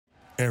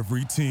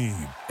Every team,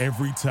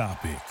 every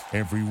topic,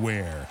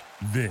 everywhere.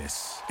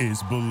 This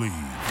is Believe.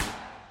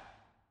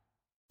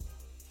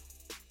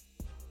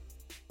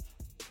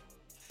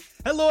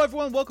 Hello,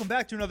 everyone. Welcome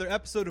back to another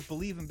episode of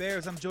Believe in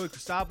Bears. I'm Joey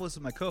Christopoulos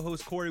with my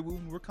co-host Corey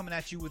Wooten. We're coming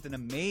at you with an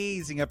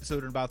amazing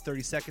episode in about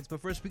 30 seconds.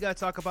 But first, we got to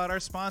talk about our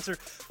sponsor,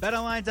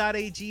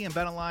 BetOnline.ag. And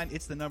BetOnline,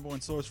 it's the number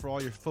one source for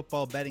all your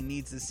football betting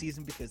needs this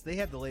season because they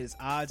have the latest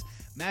odds,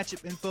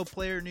 matchup info,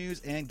 player news,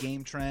 and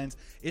game trends.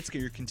 It's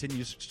your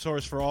continuous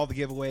source for all the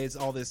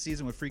giveaways all this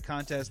season with free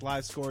contests,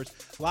 live scores,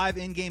 live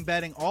in-game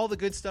betting, all the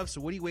good stuff.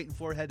 So what are you waiting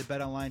for? Head to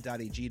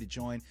BetOnline.ag to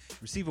join.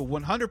 Receive a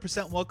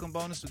 100% welcome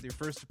bonus with your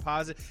first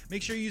deposit.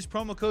 Make sure you use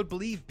promo code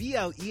BELIEVE,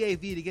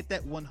 BLEAV, to get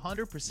that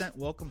 100%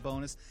 welcome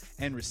bonus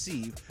and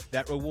receive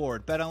that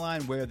reward.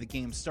 BetOnline, where the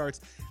game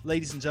starts.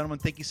 Ladies and gentlemen,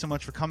 thank you so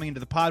much for coming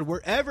into the pod,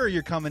 wherever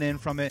you're coming in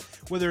from it,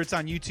 whether it's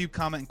on YouTube,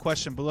 comment and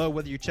question below,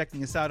 whether you're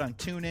checking us out on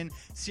TuneIn,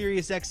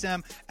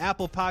 SiriusXM,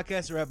 Apple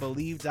Podcasts, or at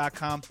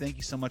Believe.com. Thank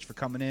you so much for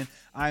coming in.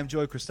 I am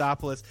Joey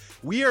Christopoulos.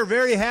 We are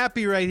very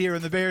happy right here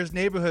in the Bears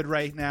neighborhood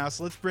right now,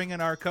 so let's bring in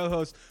our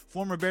co-host,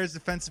 former Bears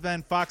defensive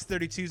end, Fox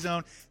 32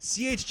 Zone,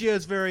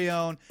 CHGO's very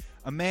own,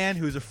 a man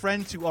who's a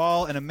friend to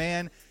all, and a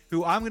man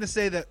who I'm going to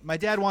say that my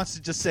dad wants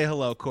to just say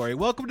hello, Corey.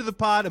 Welcome to the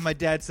pod, and my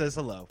dad says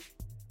hello.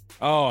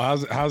 Oh,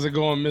 how's it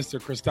going, Mr.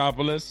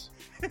 Christopoulos?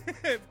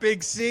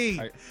 Big C.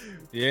 How you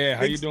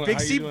doing? How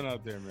you doing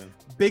out there, man?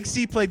 Big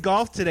C played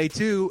golf today,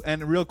 too,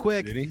 and real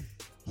quick, did he?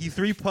 He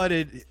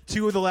three-putted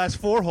 2 of the last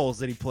 4 holes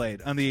that he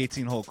played on the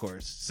 18-hole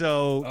course.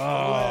 So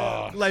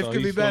life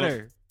could be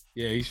better.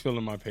 He's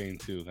feeling my pain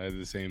too. I had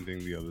the same thing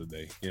the other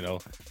day. You know, I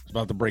was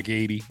about to break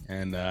 80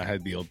 and I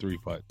had the old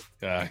 3-putt.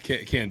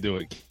 Can't do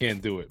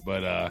it.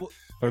 But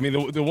I mean,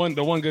 the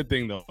one good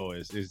thing though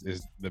is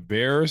the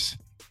Bears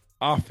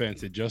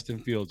offense and Justin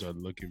Fields are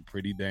looking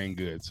pretty dang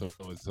good. So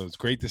it's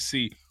great to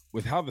see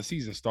with how the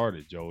season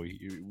started, Joey.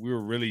 We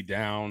were really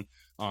down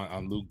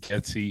on Luke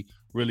Getsy,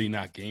 really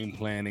not game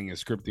planning and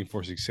scripting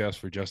for success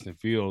for Justin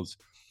Fields.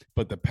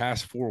 But the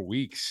past 4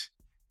 weeks,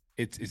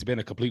 it's been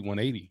a complete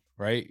 180.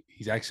 Right,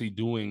 he's actually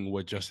doing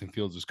what Justin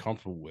Fields is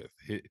comfortable with.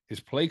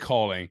 His play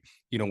calling,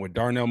 what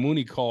Darnell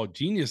Mooney called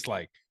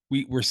genius-like.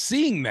 We're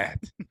seeing that,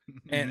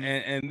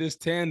 and this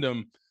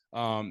tandem,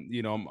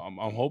 I'm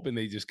hoping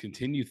they just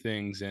continue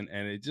things, and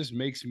it just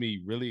makes me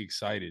really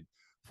excited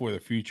for the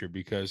future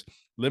because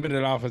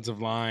limited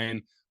offensive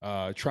line,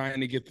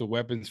 trying to get the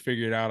weapons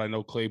figured out. I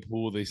know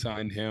Claypool, they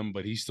signed him,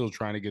 but he's still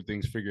trying to get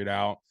things figured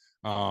out.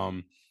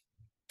 I'm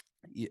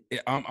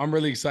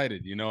really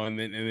excited, and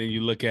then you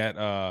look at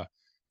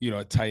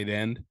a tight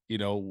end,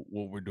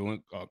 what we're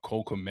doing.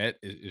 Cole Kmet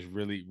is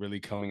really, really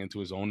coming into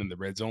his own in the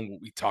red zone. What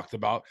we talked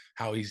about,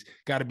 how he's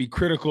got to be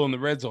critical in the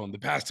red zone. The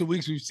past 2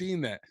 weeks, we've seen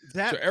that.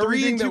 So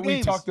everything that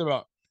we talked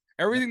about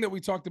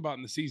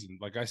in the season,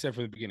 like I said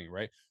from the beginning,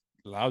 right?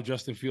 Allow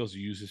Justin Fields to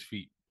use his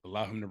feet,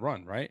 allow him to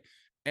run, right?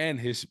 And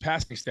his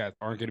passing stats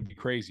aren't going to be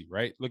crazy,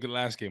 right? Look at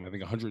last game, I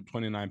think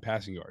 129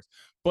 passing yards.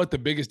 But the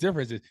biggest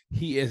difference is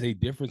he is a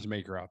difference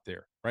maker out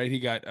there, right?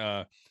 He got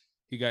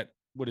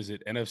what is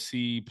it?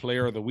 NFC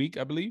Player of the Week,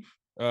 I believe.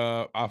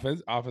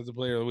 Offensive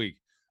Player of the Week.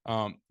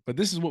 But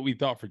this is what we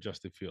thought for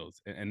Justin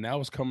Fields, and now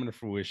it's coming to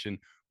fruition.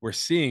 We're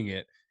seeing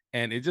it,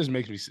 and it just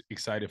makes me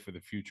excited for the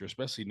future,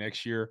 especially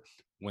next year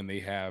when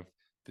they have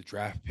the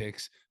draft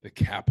picks, the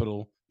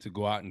capital to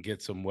go out and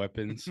get some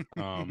weapons.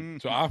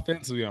 So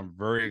offensively, I'm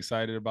very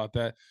excited about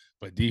that.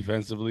 But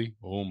defensively,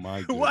 oh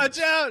my goodness. Watch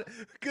out!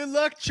 Good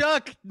luck,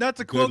 Chuck. Not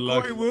to quote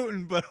Corey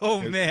Wooten, but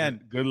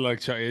man, good luck,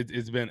 Chuck.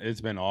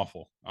 It's been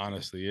awful.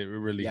 Honestly, it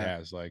really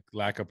has. Like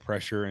lack of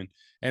pressure and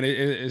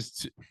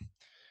it's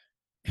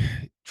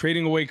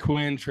trading away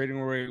Quinn, trading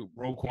away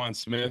Roquan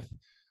Smith.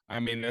 I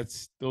mean,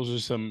 those are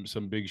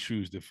some big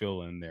shoes to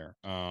fill in there.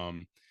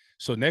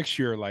 So next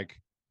year, like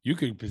you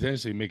could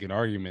potentially make an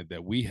argument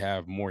that we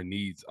have more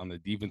needs on the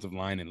defensive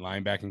line and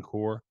linebacking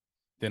core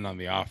than on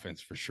the offense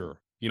for sure.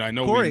 I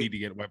know we need to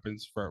get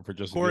weapons for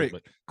Justin Fields,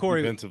 but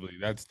defensively,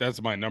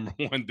 that's my number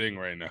one thing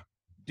right now.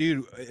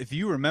 Dude, if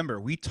you remember,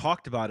 we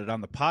talked about it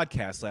on the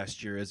podcast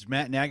last year as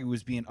Matt Nagy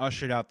was being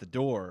ushered out the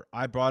door.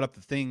 I brought up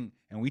the thing,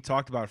 and we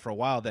talked about it for a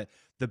while, that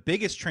the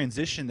biggest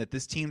transition that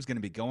this team's going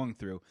to be going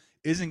through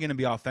isn't going to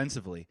be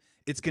offensively.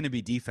 It's going to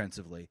be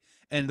defensively.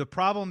 And the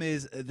problem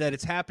is that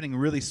it's happening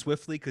really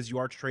swiftly because you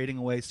are trading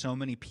away so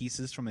many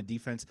pieces from a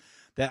defense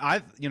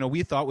that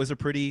we thought was a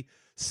pretty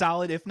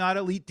solid, if not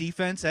elite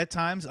defense at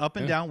times, up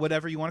and down,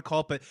 whatever you want to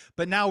call it.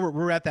 But now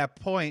we're at that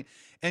point.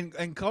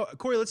 And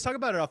Corey, let's talk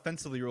about it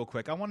offensively real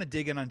quick. I want to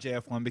dig in on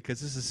JF1 because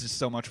this is just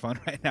so much fun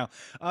right now.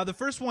 The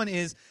first one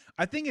is,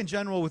 I think in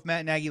general with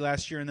Matt Nagy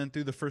last year and then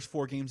through the first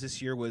 4 games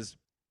this year was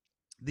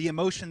the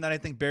emotion that I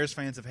think Bears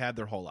fans have had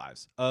their whole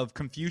lives of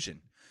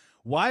confusion.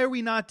 Why are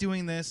we not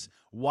doing this?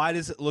 Why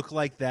does it look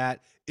like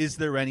that? Is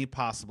there any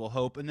possible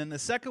hope? And then the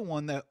second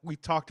one that we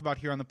talked about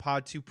here on the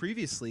pod too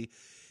previously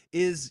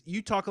is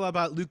you talk a lot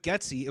about Luke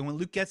Getsy. And when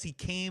Luke Getsy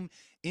came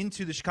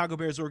into the Chicago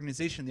Bears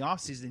organization in the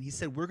offseason, he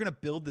said, we're going to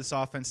build this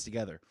offense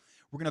together.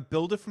 We're going to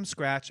build it from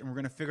scratch, and we're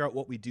going to figure out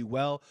what we do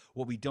well,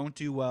 what we don't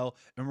do well,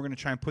 and we're going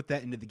to try and put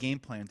that into the game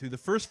plan. Through the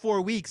first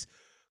 4 weeks,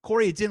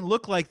 Corey, it didn't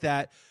look like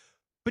that.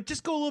 But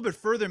just go a little bit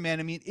further, man.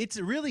 I mean, it's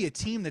really a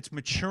team that's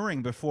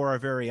maturing before our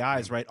very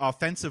eyes, right?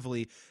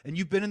 Offensively. And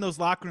you've been in those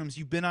locker rooms.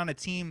 You've been on a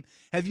team.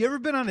 Have you ever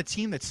been on a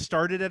team that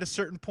started at a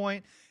certain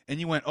point and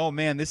you went, oh,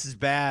 man, this is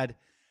bad?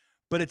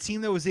 But a team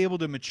that was able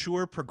to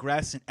mature,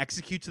 progress, and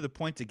execute to the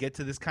point to get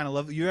to this kind of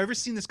level. You ever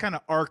seen this kind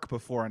of arc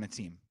before on a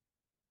team?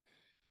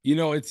 You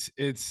know, it's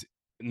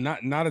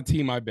not a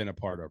team I've been a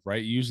part of,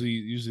 right?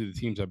 Usually the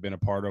teams I've been a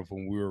part of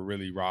when we were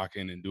really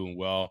rocking and doing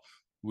well,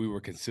 we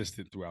were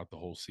consistent throughout the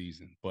whole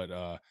season. But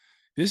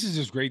this is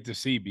just great to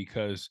see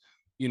because,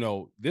 you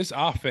know, this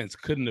offense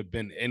couldn't have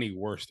been any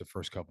worse the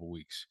first couple of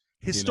weeks.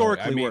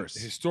 Historically worse.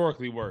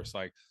 Historically worse.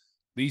 Like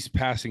these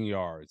passing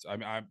yards. I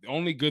mean, the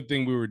only good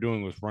thing we were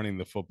doing was running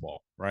the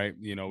football, right?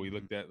 You know, we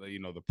looked at, you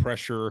know, the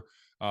pressure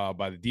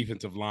by the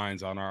defensive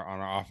lines on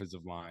our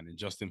offensive line, and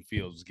Justin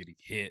Fields was getting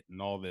hit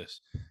and all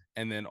this.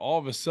 And then all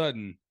of a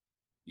sudden,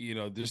 you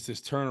know, there's this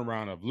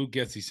turnaround of Luke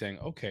Getsy saying,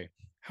 okay,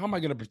 how am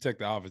I going to protect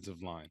the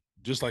offensive line?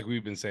 Just like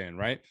we've been saying,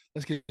 right?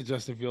 Let's get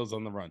Justin Fields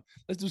on the run.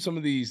 Let's do some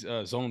of these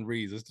zone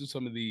reads. Let's do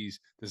some of these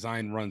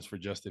design runs for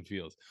Justin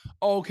Fields.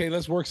 Oh, okay,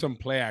 let's work some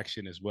play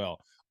action as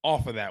well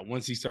off of that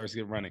once he starts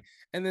getting running.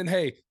 And then,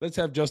 hey, let's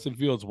have Justin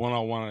Fields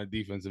one-on-one on a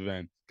defensive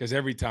end because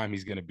every time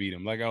he's going to beat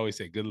him. Like I always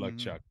say, good luck,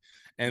 Chuck.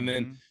 And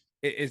then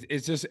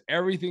it's just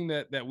everything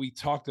that we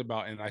talked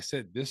about. And I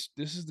said, this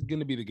is going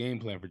to be the game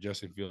plan for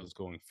Justin Fields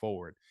going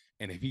forward.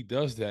 And if he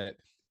does that,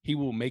 he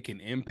will make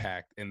an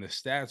impact, and the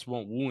stats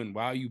won't woo and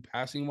wow you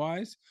passing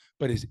wise,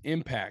 but his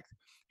impact.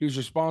 He was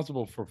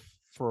responsible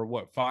for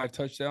what, 5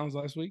 touchdowns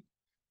last week?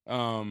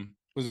 Was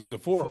it the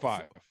 4 or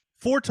 5?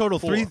 4 total,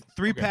 3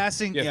 okay.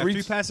 passing,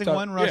 3 passing,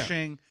 1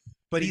 rushing.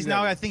 But he's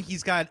now, I think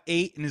he's got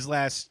 8 in his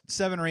last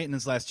 7 or 8 in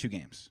his last 2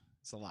 games.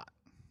 It's a lot.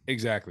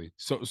 Exactly.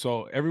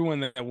 So everyone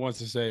that wants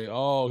to say,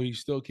 oh, he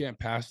still can't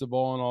pass the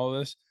ball and all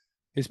this,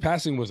 his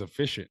passing was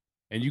efficient,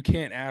 and you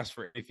can't ask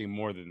for anything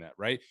more than that,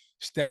 right?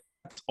 Stats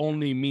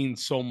only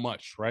means so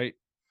much, right?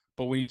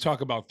 But when you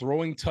talk about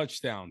throwing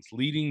touchdowns,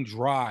 leading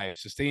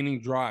drives,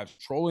 sustaining drives,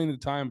 controlling the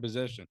time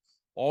possession,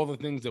 all the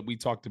things that we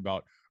talked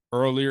about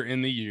earlier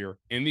in the year,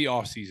 in the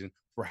offseason,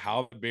 for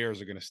how the Bears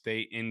are going to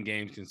stay in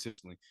games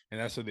consistently. And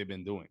that's what they've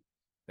been doing.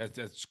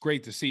 That's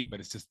great to see,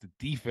 but it's just the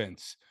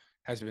defense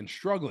has been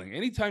struggling.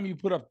 Anytime you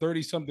put up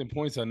 30-something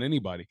points on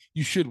anybody,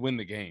 you should win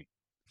the game.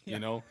 Yeah. You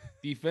know,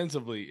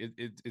 defensively,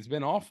 it's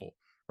been awful.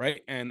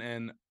 Right.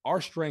 And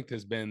our strength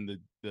has been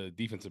the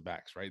defensive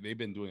backs. Right. They've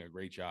been doing a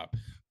great job,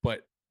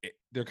 but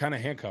they're kind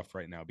of handcuffed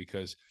right now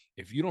because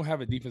if you don't have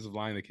a defensive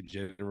line that can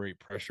generate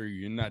pressure,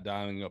 you're not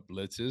dialing up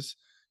blitzes,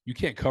 you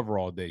can't cover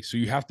all day. So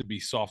you have to be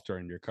softer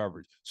in your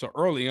coverage. So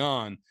early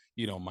on,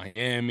 you know,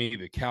 Miami,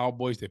 the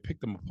Cowboys, they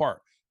picked them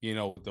apart, you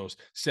know, those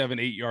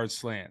 7-8 yard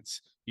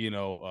slants, you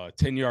know,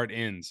 10-yard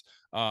ends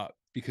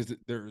because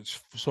they're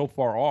so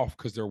far off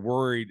because they're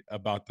worried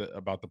about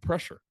the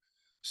pressure.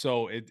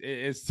 So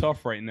it's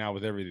tough right now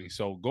with everything.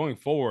 So going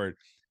forward,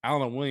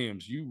 Alan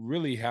Williams, you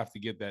really have to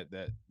get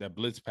that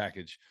blitz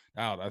package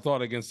out. I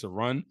thought against the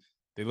run,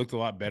 they looked a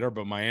lot better,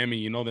 but Miami,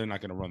 you know, they're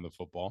not going to run the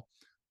football.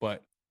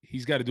 But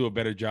he's got to do a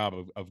better job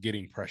of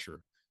getting pressure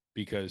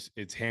because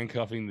it's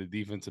handcuffing the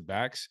defensive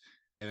backs.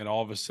 And then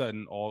all of a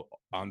sudden, all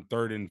on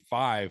 3rd and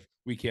 5,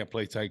 we can't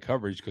play tight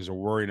coverage because we're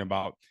worrying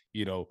about,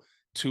 you know,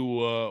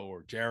 Tua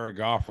or Jared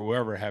Goff or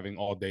whoever having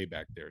all day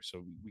back there.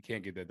 So we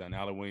can't get that done.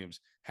 Alan Williams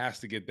has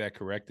to get that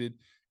corrected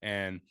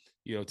and,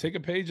 you know, take a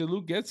page of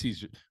Luke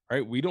Getsy's,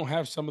 right? We don't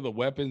have some of the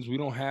weapons. We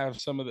don't have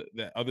some of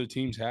that other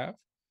teams have,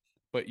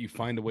 but you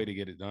find a way to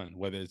get it done,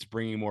 whether it's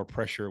bringing more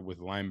pressure with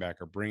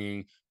linebacker,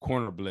 bringing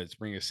corner blitz,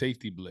 bringing a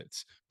safety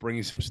blitz,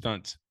 bringing some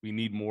stunts. We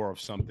need more of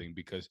something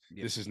because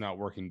this is not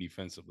working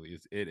defensively.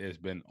 It has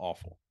been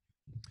awful.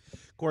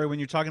 Corey, when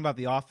you're talking about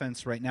the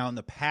offense right now in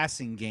the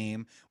passing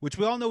game, which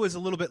we all know is a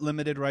little bit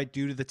limited, right,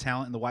 due to the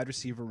talent in the wide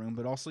receiver room,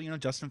 but also, you know,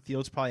 Justin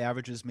Fields probably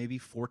averages maybe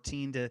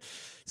 14 to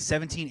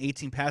 17,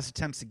 18 pass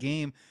attempts a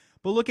game.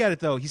 But look at it,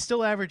 though. He's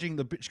still averaging –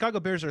 the Chicago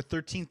Bears are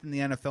 13th in the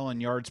NFL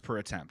in yards per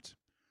attempt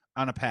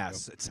on a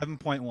pass at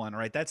 7.1,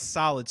 right? That's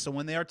solid. So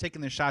when they are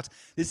taking their shots,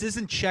 this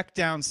isn't check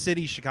down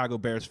city, Chicago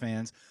Bears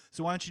fans.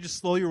 So why don't you just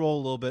slow your roll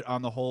a little bit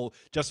on the whole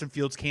Justin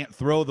Fields can't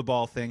throw the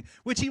ball thing,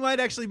 which he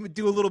might actually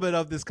do a little bit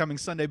of this coming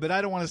Sunday, but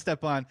I don't want to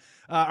step on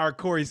our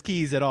Corey's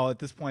keys at all at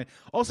this point.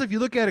 Also, if you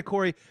look at it,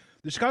 Corey,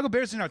 the Chicago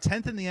Bears are now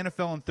 10th in the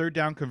NFL on 3rd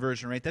down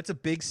conversion rate. That's a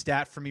big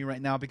stat for me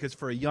right now because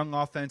for a young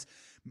offense,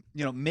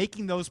 you know,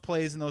 making those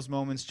plays in those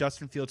moments,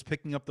 Justin Fields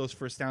picking up those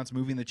first downs,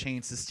 moving the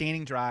chain,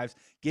 sustaining drives,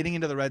 getting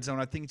into the red zone.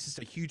 I think it's just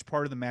a huge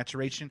part of the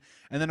maturation.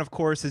 And then, of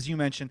course, as you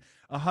mentioned,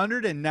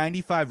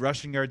 195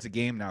 rushing yards a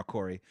game now,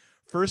 Corey.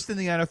 First in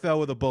the NFL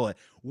with a bullet.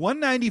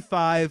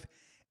 195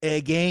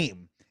 a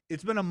game.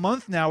 It's been a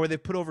month now where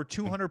they've put over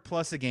 200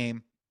 plus a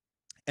game.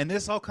 And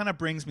this all kind of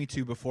brings me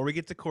to, before we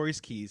get to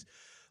Corey's keys,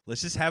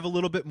 let's just have a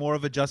little bit more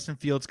of a Justin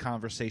Fields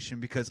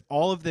conversation because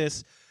all of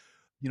this,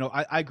 you know,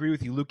 I agree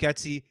with you. Luke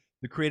Getsy,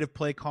 the creative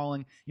play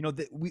calling, you know,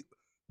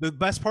 the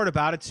best part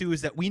about it too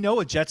is that we know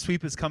a jet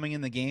sweep is coming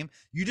in the game.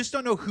 You just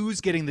don't know who's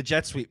getting the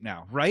jet sweep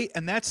now, right?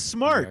 And that's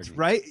smart, Exactly.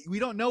 right? We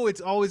don't know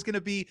it's always going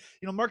to be,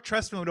 Mark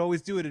Trestman would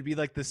always do it. It'd be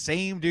like the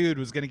same dude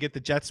was going to get the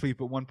jet sweep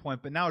at one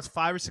point, but now it's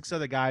 5 or 6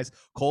 other guys.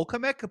 Cole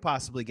Kmet could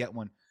possibly get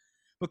one.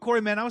 But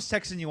Corey, man, I was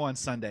texting you on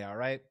Sunday, all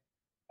right?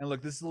 And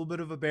look, this is a little bit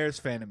of a Bears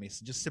fan of me,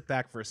 so just sit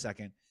back for a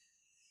second.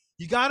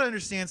 You got to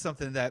understand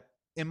something that,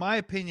 in my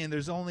opinion,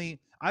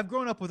 I've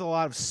grown up with a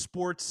lot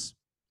of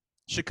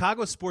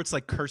Chicago sports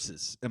like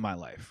curses in my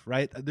life,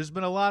 right? There's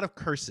been a lot of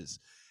curses.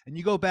 And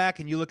you go back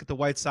and you look at the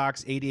White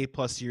Sox, 88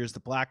 plus years, the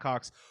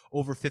Blackhawks,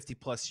 over 50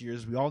 plus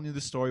years. We all knew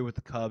the story with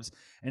the Cubs.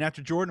 And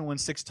after Jordan won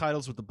 6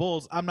 titles with the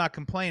Bulls, I'm not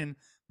complaining.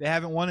 They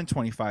haven't won in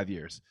 25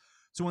 years.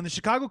 So when the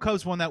Chicago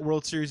Cubs won that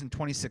World Series in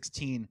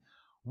 2016,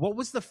 what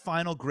was the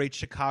final great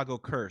Chicago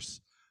curse?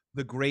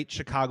 The great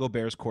Chicago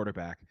Bears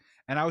quarterback.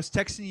 And I was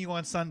texting you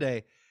on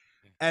Sunday,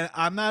 and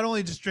I'm not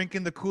only just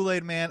drinking the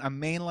Kool-Aid, man,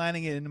 I'm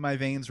mainlining it into my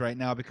veins right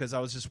now because I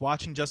was just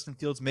watching Justin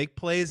Fields make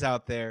plays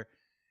out there.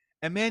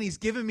 And, man, he's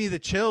giving me the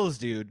chills,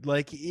 dude.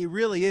 Like, he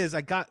really is.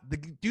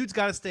 The dude's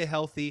got to stay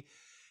healthy.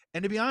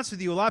 And to be honest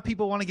with you, a lot of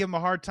people want to give him a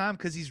hard time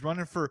because he's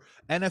running for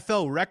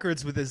NFL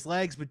records with his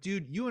legs. But,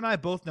 dude, you and I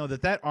both know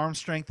that arm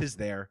strength is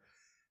there,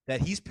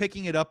 that he's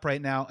picking it up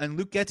right now. And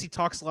Luke Getsy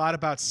talks a lot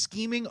about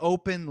scheming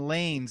open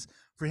lanes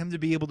for him to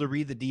be able to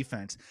read the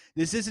defense.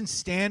 This isn't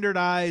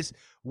standardized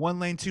 1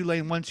 lane, 2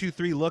 lane, 1, 2,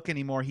 3 look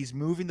anymore. He's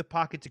moving the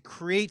pocket to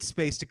create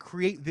space, to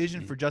create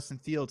vision for Justin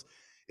Fields.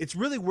 It's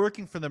really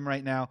working for them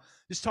right now.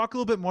 Just talk a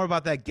little bit more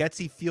about that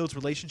Getsy-Fields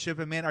relationship.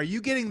 And, man, are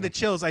you getting the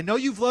chills? I know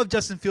you've loved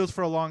Justin Fields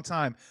for a long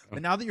time,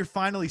 but now that you're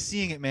finally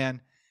seeing it,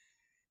 man,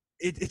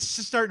 it's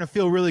just starting to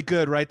feel really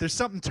good, right? There's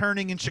something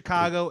turning in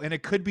Chicago, and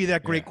it could be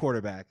that great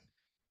quarterback.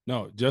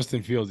 No,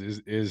 Justin Fields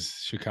is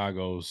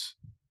Chicago's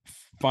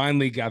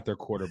finally got their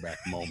quarterback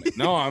moment.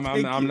 No, I'm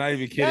not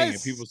even kidding. Yes.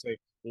 And people say,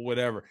 well,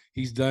 whatever.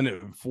 He's done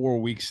it 4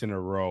 weeks in a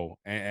row,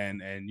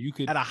 and you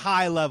could at a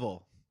high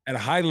level. At a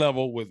high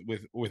level with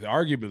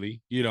arguably,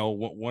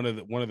 one of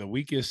the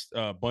weakest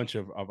bunch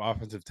of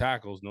offensive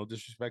tackles. No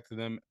disrespect to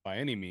them by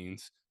any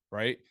means,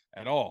 right?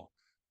 At all.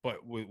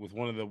 But with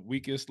one of the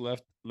weakest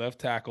left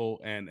tackle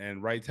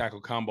and right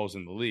tackle combos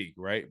in the league,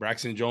 right?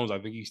 Braxton Jones, I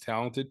think he's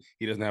talented.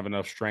 He doesn't have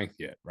enough strength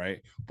yet,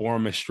 right?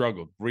 Borum has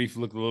struggled. Brief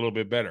looked a little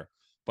bit better.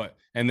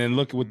 And then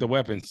look with the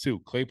weapons too.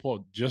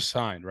 Claypool just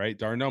signed, right?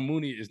 Darnell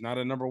Mooney is not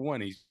a number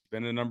 1. He's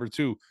been a number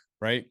 2,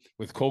 right?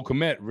 With Cole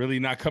Kmet really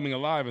not coming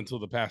alive until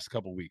the past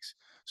couple weeks.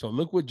 So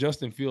look what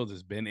Justin Fields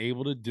has been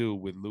able to do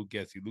with Luke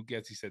Getsy. Luke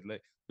Getsy said,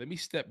 let me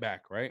step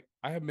back, right?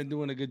 I have been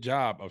doing a good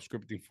job of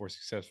scripting for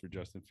success for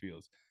Justin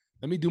Fields.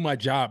 Let me do my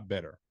job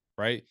better,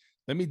 right?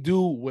 Let me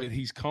do what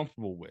he's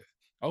comfortable with.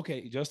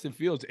 Okay, Justin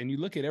Fields, and you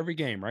look at every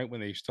game, right?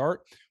 When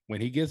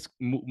he gets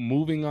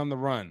moving on the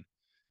run,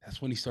 that's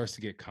when he starts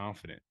to get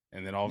confident.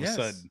 And then all of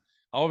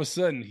a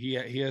sudden, he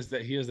has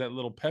that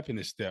little pep in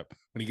his step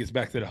when he gets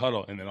back to the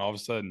huddle. And then all of a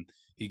sudden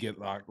he gets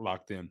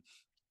locked in,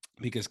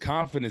 because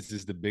confidence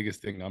is the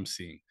biggest thing I'm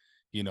seeing,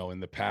 in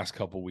the past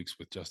couple of weeks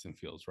with Justin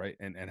Fields. Right.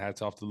 And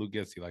hats off to Luke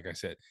Getsy. Like I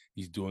said,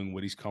 he's doing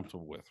what he's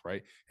comfortable with.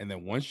 Right. And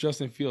then once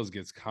Justin Fields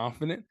gets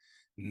confident,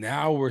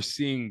 now we're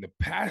seeing the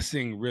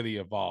passing really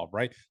evolve.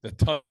 Right. The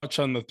touch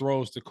on the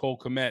throws to Cole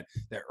Kmet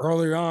that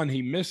earlier on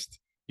he missed,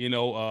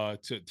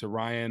 to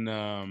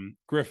Ryan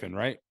Griffin,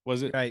 right?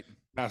 Was it? Right.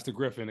 Pastor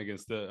Griffin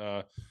against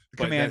the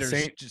Commanders.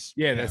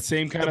 That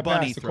same kind of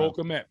pass to Cole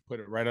Kmet,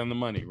 put it right on the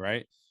money,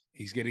 right?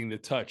 He's getting the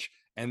touch.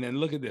 And then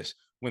look at this.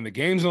 When the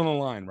game's on the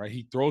line, right?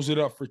 He throws it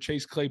up for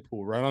Chase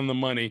Claypool right on the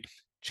money.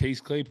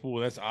 Chase Claypool,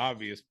 that's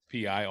obvious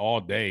PI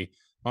all day.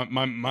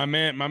 My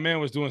man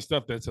was doing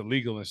stuff that's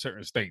illegal in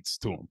certain states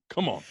to him.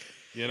 Come on.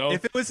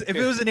 If it was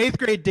an 8th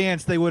grade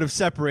dance, they would have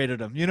separated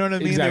him. You know what I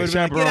mean?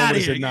 Exactly. They would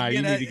have said, "Nah,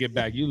 you need to get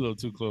back. You're a little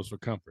too close for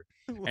comfort."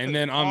 And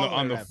then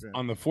on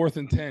the 4th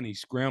and 10, he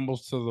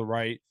scrambles to the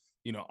right,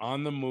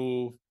 on the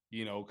move,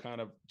 kind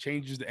of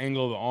changes the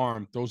angle of the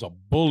arm, throws a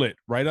bullet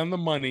right on the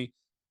money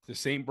to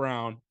St.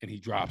 Brown, and he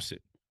drops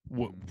it.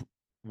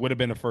 Would have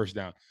been a first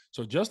down.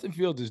 So Justin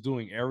Fields is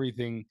doing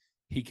everything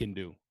he can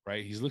do,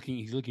 right? He's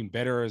looking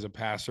better as a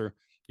passer.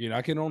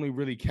 I can only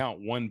really count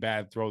one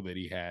bad throw that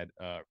he had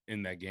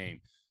in that game.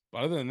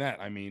 But other than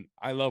that, I mean,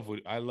 I love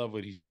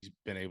what he's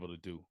been able to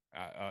do.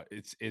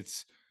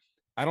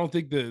 I don't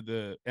think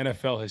the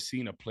NFL has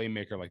seen a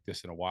playmaker like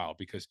this in a while,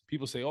 because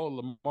people say, "Oh,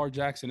 Lamar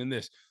Jackson in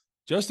this."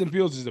 Justin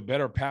Fields is a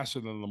better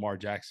passer than Lamar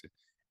Jackson,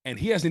 and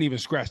he hasn't even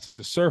scratched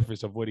the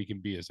surface of what he can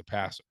be as a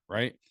passer,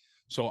 right?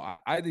 So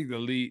I think the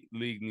league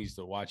needs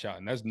to watch out.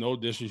 And that's no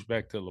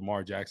disrespect to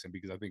Lamar Jackson,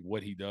 because I think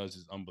what he does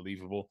is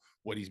unbelievable,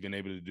 what he's been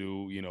able to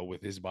do,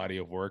 with his body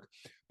of work.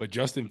 But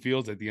Justin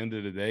Fields, at the end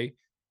of the day,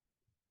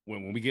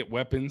 when we get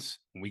weapons,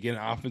 when we get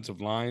an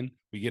offensive line,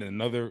 we get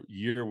another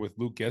year with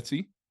Luke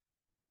Getsy,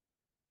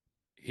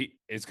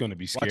 it's going to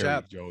be scary,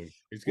 Joey.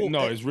 It's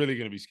really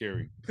going to be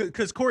scary.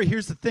 Because, Corey,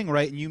 here's the thing,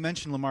 right? And you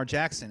mentioned Lamar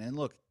Jackson. And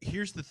look,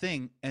 here's the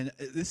thing. And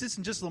this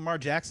isn't just a Lamar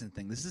Jackson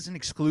thing. This isn't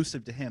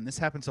exclusive to him. This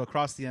happens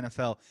across the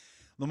NFL.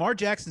 Lamar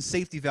Jackson's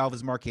safety valve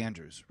is Mark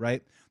Andrews,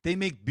 right? They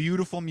make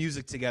beautiful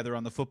music together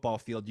on the football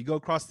field. You go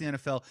across the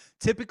NFL,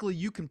 typically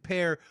you can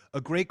pair a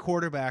great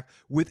quarterback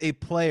with a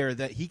player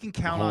that he can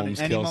count on Mahomes,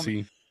 at any moment.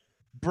 Kelsey.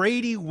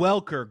 Brady,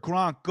 Welker,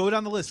 Gronk, go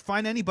down the list.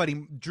 Find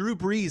anybody. Drew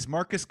Brees,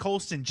 Marcus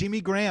Colston, Jimmy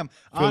Graham,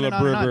 on and Phillip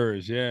on and on.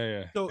 Rivers,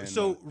 yeah.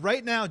 So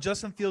right now,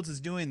 Justin Fields is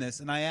doing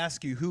this, and I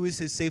ask you, who is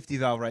his safety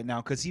valve right now?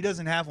 Because he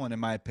doesn't have one, in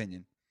my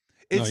opinion.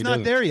 It's he not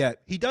doesn't. there yet.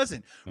 He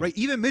doesn't, No. right?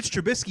 Even Mitch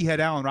Trubisky had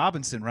Allen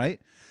Robinson, right?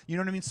 You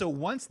know what I mean? So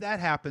once that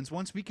happens,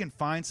 once we can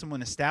find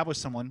someone, establish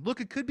someone,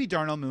 look, it could be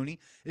Darnell Mooney,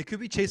 it could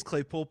be Chase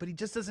Claypool, but he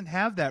just doesn't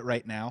have that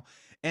right now.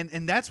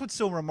 And that's what's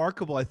so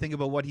remarkable, I think,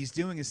 about what he's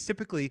doing is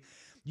typically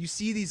you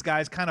see these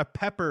guys kind of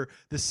pepper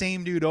the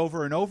same dude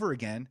over and over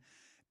again,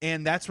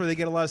 and that's where they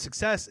get a lot of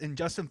success. And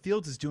Justin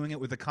Fields is doing it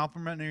with a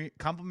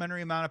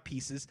complementary amount of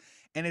pieces,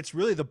 and it's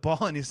really the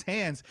ball in his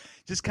hands,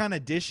 just kind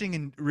of dishing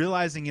and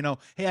realizing,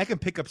 hey, I can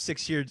pick up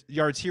 6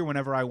 yards here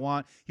whenever I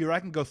want. Here I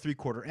can go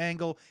 3/4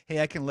 angle. Hey,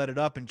 I can let it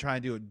up and try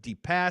and do a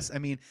deep pass. I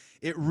mean,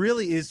 it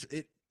really is.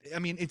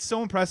 It's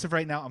so impressive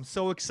right now. I'm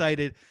so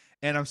excited.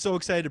 And I'm so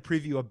excited to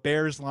preview a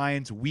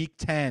Bears-Lions Week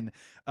 10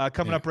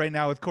 coming up right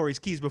now with Corey's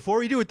Keys. Before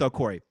we do it, though,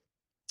 Corey,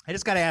 I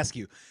just got to ask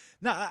you.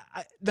 Now,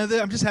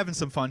 I'm just having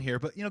some fun here.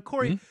 But,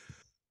 Corey,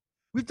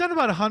 we've done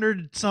about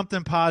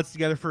 100-something pods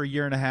together for a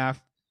year and a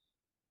half.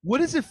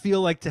 What does it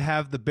feel like to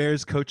have the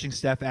Bears coaching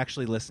staff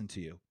actually listen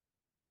to you?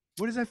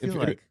 What does that feel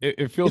like?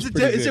 It feels pretty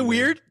good. Is it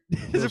weird?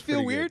 Does it feel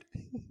pretty weird?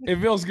 It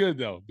feels good,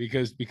 though,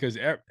 because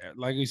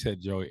like you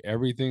said, Joey,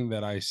 everything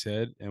that I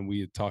said and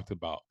we had talked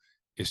about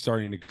is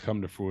starting to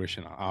come to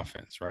fruition on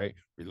offense, right?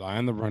 Rely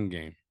on the run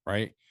game,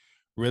 right?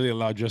 Really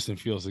allow Justin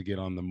Fields to get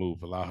on the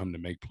move, allow him to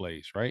make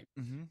plays, right?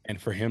 Mm-hmm.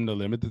 And for him to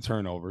limit the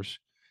turnovers.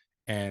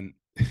 And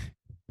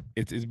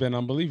it's been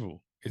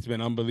unbelievable. It's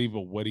been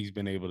unbelievable what he's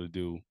been able to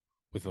do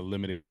with a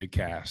limited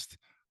cast,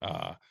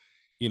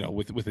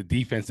 with a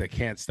defense that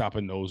can't stop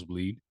a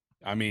nosebleed.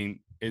 I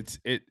mean, it's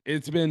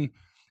been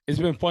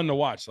fun to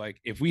watch.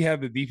 Like, if we have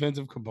the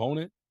defensive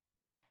component,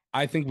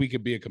 I think we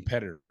could be a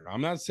competitor.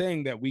 I'm not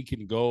saying that we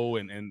can go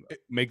and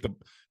make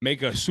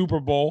a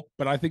Super Bowl,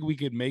 but I think we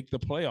could make the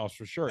playoffs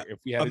for sure if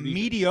we had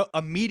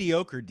a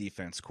mediocre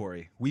defense,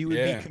 Corey. We would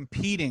be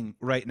competing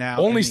right now.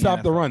 Only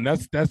stop the run.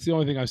 That's the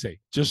only thing I say.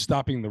 Just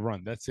stopping the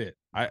run. That's it.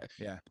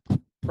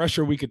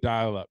 Pressure we could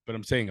dial up, but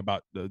I'm saying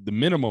about the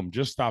minimum,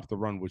 just stop the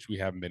run, which we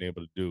haven't been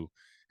able to do.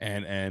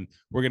 And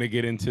we're going to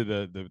get into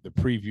the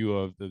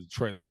preview of the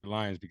Detroit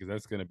Lions because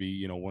that's going to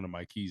be, one of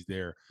my keys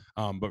there.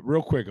 But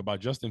real quick about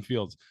Justin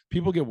Fields,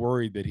 people get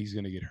worried that he's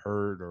going to get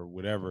hurt or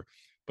whatever,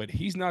 but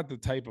he's not the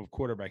type of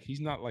quarterback.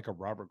 He's not like a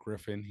Robert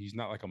Griffin. He's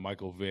not like a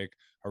Michael Vick,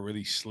 a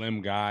really slim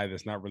guy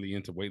that's not really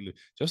into weightlifting.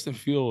 Justin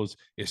Fields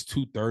is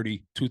 230,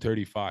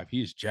 235.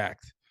 He is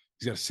jacked.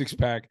 He's got a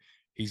six-pack.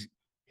 He's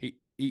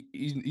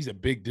a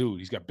big dude.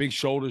 He's got big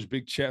shoulders,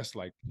 big chest.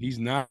 Like, he's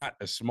not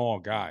a small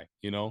guy,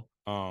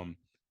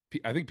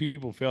 I think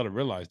people fail to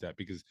realize that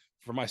because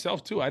for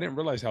myself too, I didn't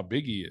realize how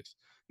big he is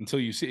until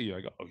you see it.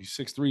 You're like, oh, he's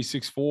 6'3",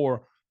 6'4",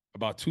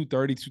 about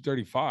 230,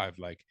 235.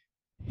 Like,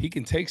 he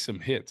can take some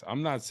hits.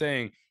 I'm not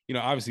saying,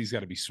 obviously he's got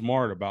to be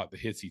smart about the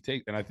hits he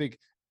takes. And I think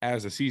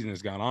as the season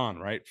has gone on,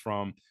 right,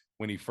 from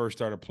when he first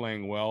started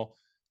playing well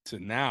to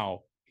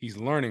now, he's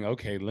learning,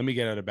 okay, let me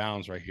get out of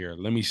bounds right here.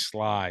 Let me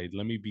slide.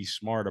 Let me be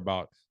smart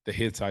about the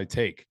hits I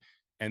take.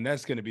 And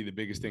that's going to be the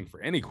biggest thing for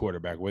any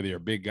quarterback, whether you're a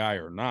big guy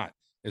or not,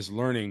 is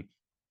learning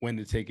when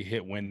to take a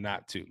hit, when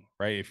not to,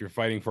 right? If you're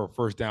fighting for a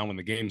first down when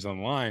the game's on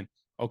the line,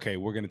 okay,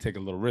 we're going to take a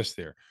little risk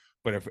there.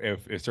 But if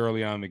it's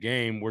early on in the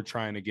game, we're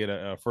trying to get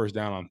a first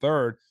down on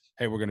third,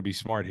 hey, we're going to be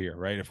smart here,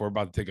 right? If we're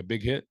about to take a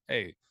big hit,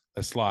 hey,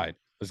 let's slide.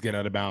 Let's get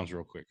out of bounds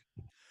real quick.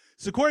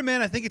 So, Corey,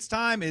 man, I think it's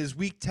time. It is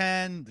Week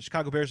 10. The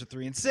Chicago Bears are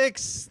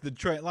 3-6. The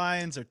Detroit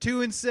Lions are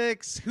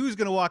 2-6. Who's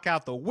going to walk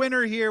out the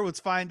winner here? Let's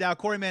find out.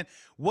 Corey, man,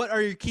 what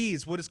are your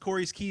keys? What is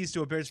Corey's keys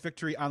to a Bears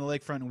victory on the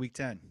lakefront in Week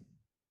 10?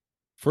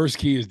 First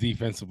key is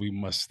defensive. We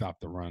must stop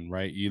the run,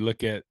 right? You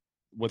look at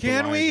what the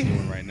Lions are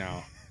doing right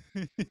now.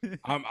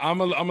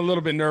 I'm a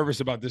little bit nervous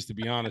about this, to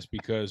be honest,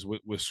 because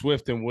with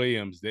Swift and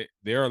Williams,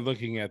 they are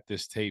looking at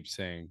this tape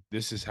saying,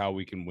 this is how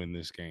we can win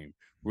this game.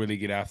 Really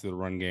get after the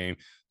run game.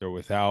 They're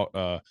without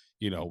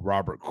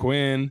Robert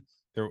Quinn.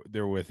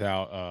 They're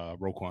without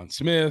Roquan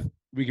Smith.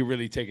 We can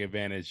really take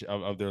advantage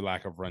of their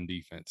lack of run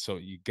defense. So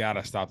you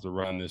gotta stop the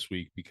run this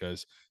week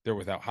because they're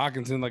without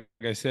Hockenson, like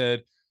I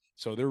said.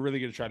 So they're really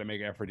going to try to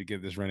make an effort to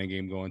get this running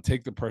game going,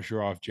 take the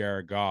pressure off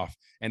Jared Goff.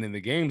 And in the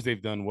games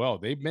they've done well.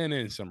 They've been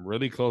in some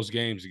really close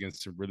games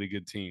against some really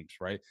good teams,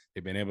 right?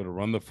 They've been able to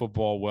run the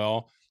football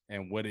well.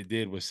 And what it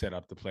did was set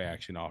up the play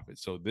action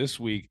offense. So this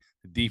week,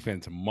 the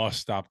defense must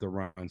stop the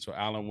run. So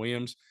Allen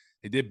Williams,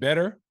 they did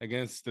better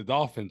against the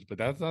Dolphins, but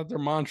that's not their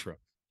mantra.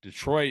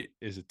 Detroit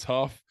is a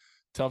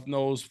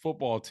tough-nosed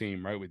football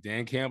team, right? With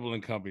Dan Campbell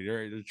and company,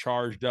 they're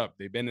charged up.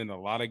 They've been in a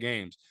lot of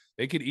games.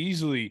 They could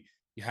easily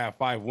have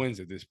 5 wins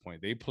at this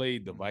point. They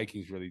played the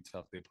Vikings really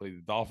tough. They played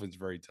the Dolphins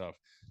very tough.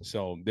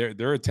 So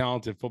they're a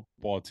talented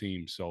football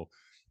team. So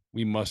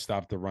we must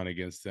stop the run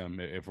against them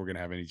if we're going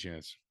to have any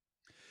chance.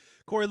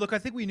 Corey, look, I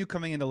think we knew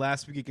coming into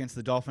last week against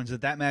the Dolphins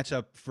that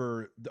matchup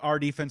for our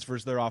defense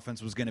versus their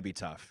offense was going to be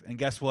tough. And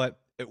guess what?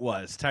 It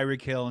was.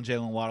 Tyreek Hill and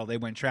Jalen Waddle, they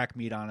went track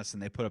meet on us,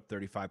 and they put up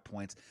 35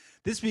 points.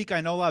 This week, I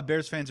know a lot of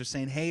Bears fans are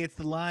saying, hey, it's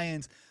the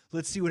Lions.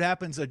 Let's see what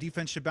happens. Our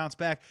defense should bounce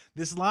back.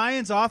 This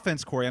Lions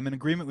offense, Corey, I'm in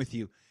agreement with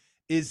you,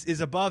 is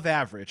above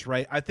average,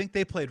 right? I think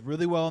they played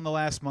really well in the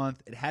last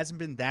month. It hasn't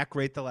been that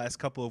great the last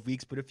couple of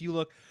weeks, but if you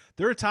look,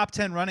 they're a top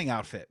 10 running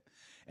outfit.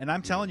 And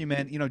I'm telling you,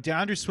 man,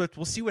 DeAndre Swift,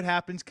 we'll see what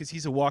happens because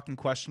he's a walking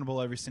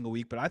questionable every single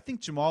week. But I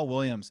think Jamal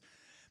Williams,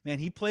 man,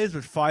 he plays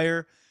with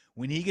fire.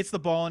 When he gets the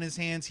ball in his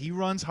hands, he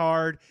runs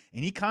hard,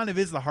 and he kind of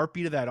is the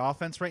heartbeat of that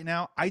offense right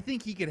now. I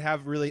think he could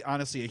have really,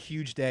 honestly, a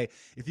huge day.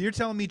 If you're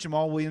telling me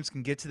Jamal Williams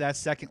can get to that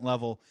second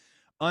level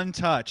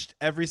untouched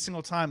every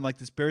single time like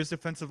this Bears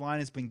defensive line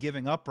has been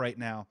giving up right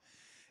now,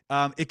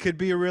 it could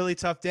be a really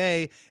tough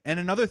day. And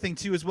another thing,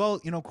 too, as well,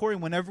 Corey,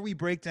 whenever we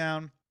break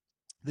down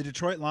the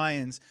Detroit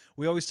Lions,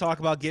 we always talk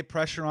about get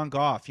pressure on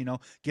Goff,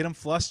 get him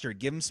flustered,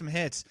 give him some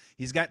hits.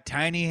 He's got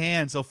tiny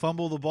hands. He'll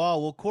fumble the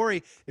ball. Well,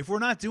 Corey, if we're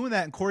not doing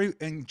that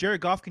and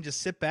Jared Goff can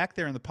just sit back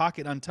there in the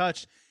pocket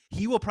untouched,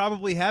 he will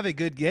probably have a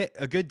good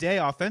day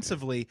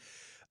offensively.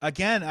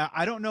 Again,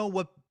 I don't know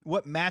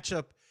what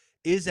matchup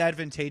is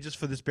advantageous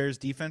for this Bears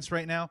defense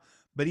right now,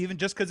 but even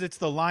just because it's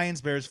the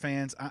Lions Bears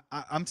fans,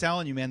 I'm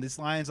telling you, man, this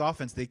Lions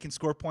offense, they can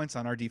score points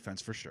on our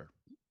defense for sure.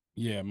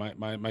 Yeah,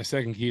 my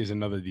second key is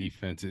another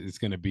defense. It's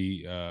going to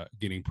be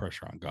getting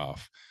pressure on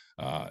Goff.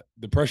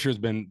 The pressure has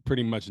been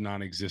pretty much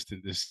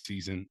non-existent this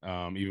season.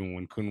 Even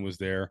when Kuhn was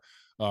there,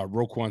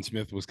 Roquan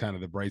Smith was kind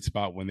of the bright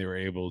spot when they were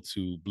able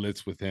to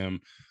blitz with him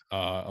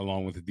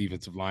along with the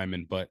defensive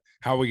lineman. But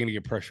how are we going to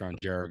get pressure on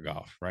Jared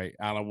Goff, right?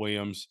 Alan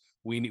Williams,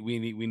 we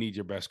need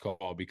your best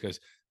call because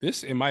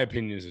this, in my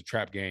opinion, is a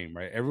trap game,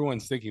 right?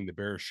 Everyone's thinking the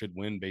Bears should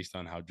win based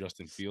on how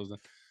Justin Fields.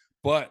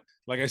 But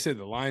like I said,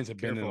 the Lions have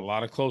been in a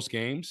lot of close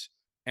games,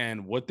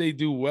 and what they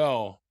do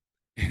well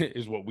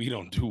is what we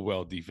don't do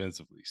well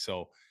defensively.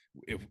 So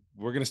if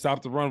we're going to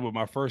stop the run with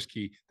my first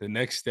key, the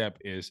next step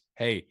is,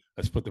 hey,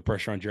 let's put the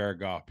pressure on Jared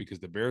Goff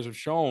because the Bears have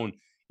shown,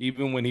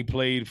 even when he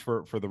played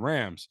for the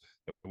Rams,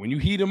 when you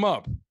heat him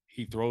up,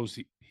 he throws,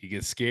 he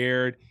gets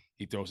scared,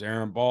 he throws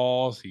errant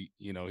balls, he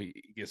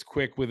gets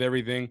quick with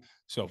everything.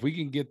 So if we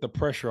can get the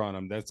pressure on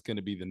him, that's going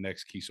to be the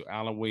next key. So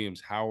Alan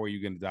Williams, how are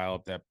you going to dial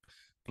up that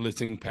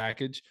blitzing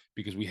package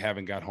because we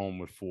haven't got home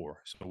with 4.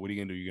 So what are you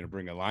going to do? You're going to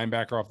bring a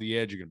linebacker off the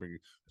edge. You're going to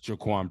bring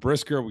Jaquan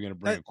Brisker. We're going to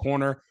bring a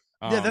corner.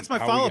 Yeah, that's my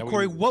follow-up,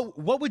 Corey.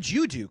 What would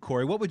you do,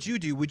 Corey? What would you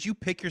do? Would you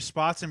pick your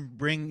spots and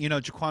bring,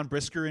 Jaquan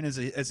Brisker in as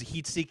a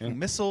heat-seeking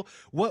missile?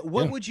 What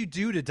would you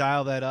do to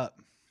dial that up?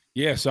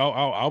 Yeah, so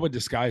I would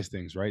disguise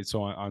things, right?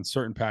 So on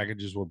certain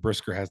packages where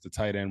Brisker has the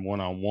tight end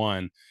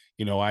one-on-one,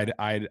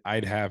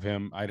 I'd have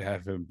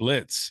him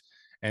blitz.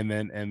 And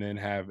then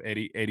have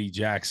Eddie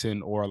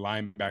Jackson or a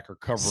linebacker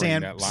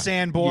covering that line.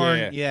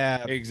 Sanborn,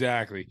 yeah,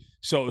 exactly.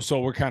 So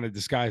we're kind of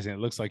disguising. It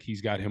looks like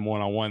he's got him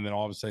one-on-one. Then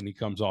all of a sudden he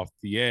comes off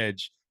the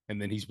edge,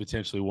 and then he's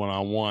potentially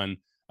one-on-one.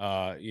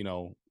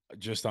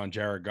 Just on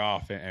Jared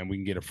Goff, and we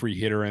can get a free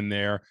hitter in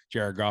there.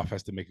 Jared Goff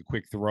has to make a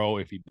quick throw.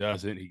 If he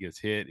doesn't, he gets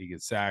hit, he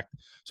gets sacked.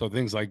 So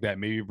things like that.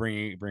 Maybe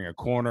bring a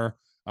corner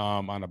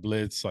on a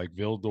blitz like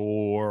Vildor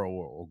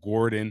or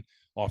Gordon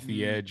off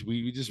the edge.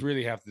 We just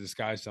really have to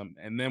disguise something.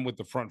 And then with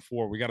the front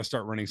 4, we got to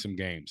start running some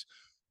games.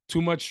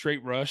 Too much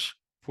straight rush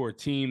for a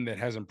team that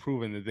hasn't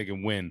proven that they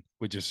can win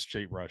with just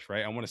straight rush,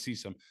 right? I want to see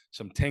some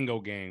tango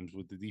games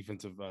with the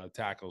defensive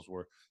tackles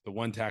where the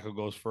one tackle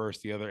goes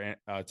first, the other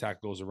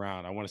tackle goes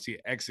around. I want to see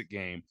an exit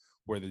game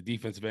where the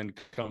defensive end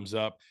comes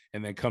up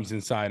and then comes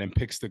inside and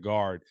picks the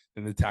guard,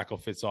 and the tackle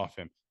fits off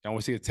him. I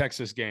want to see a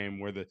Texas game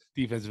where the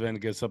defensive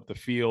end gets up the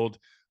field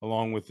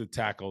along with the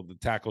tackle. The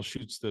tackle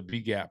shoots the B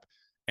gap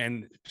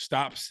and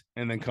stops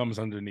and then comes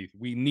underneath.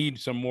 We need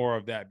some more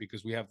of that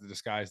because we have to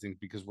disguise things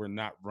because we're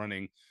not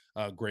running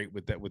great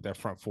with that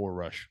front 4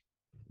 rush.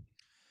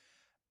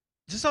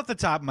 Just off the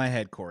top of my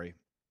head, Corey,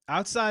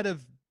 outside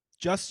of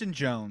Justin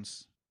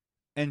Jones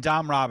and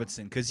Dom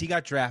Robinson, because he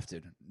got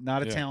drafted,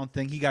 not a talent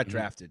thing, he got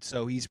drafted,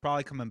 so he's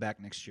probably coming back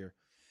next year.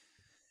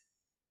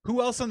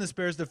 Who else on this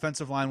Bears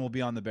defensive line will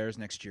be on the Bears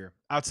next year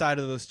outside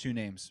of those 2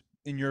 names,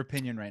 in your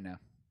opinion right now?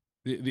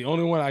 The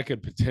only one I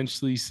could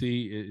potentially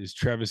see is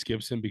Travis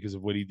Gibson because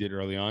of what he did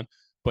early on.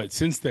 But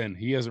since then,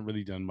 he hasn't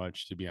really done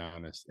much, to be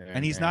honest.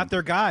 And he's not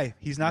their guy.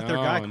 He's not their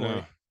guy, Corey.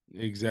 No,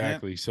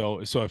 exactly.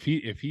 Yeah. So if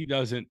he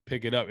doesn't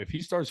pick it up, if he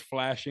starts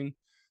flashing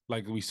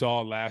like we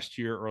saw last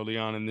year, early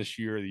on in this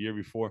year, or the year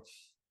before,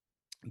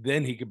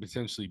 then he could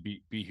potentially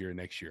be here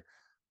next year.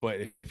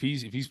 But if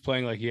he's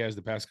playing like he has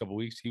the past couple of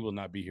weeks, he will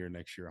not be here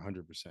next year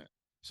 100%.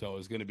 So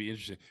it's going to be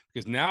interesting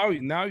because now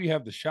you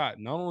have the shot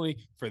not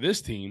only for this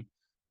team,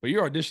 but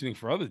you're auditioning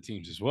for other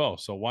teams as well.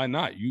 So why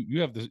not?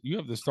 You have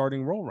the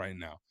starting role right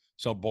now.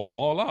 So ball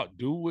out.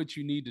 Do what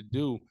you need to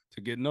do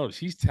to get noticed.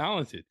 He's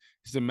talented.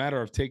 It's a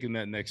matter of taking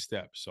that next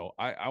step. So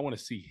I want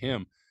to see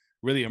him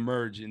really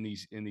emerge in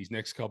these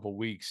next couple of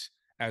weeks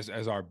as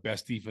our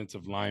best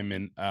defensive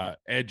lineman,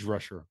 edge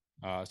rusher.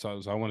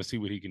 So I want to see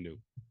what he can do.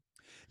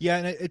 Yeah,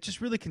 and it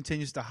just really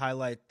continues to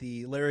highlight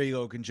the Larry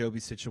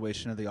Ogunjobi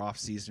situation of the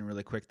offseason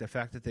really quick. The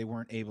fact that they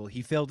weren't able,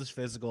 he failed his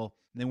physical,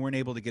 and they weren't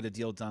able to get a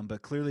deal done,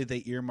 but clearly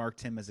they earmarked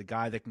him as a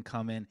guy that can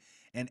come in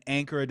and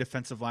anchor a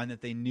defensive line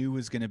that they knew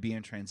was going to be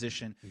in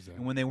transition. Exactly.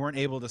 And when they weren't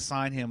able to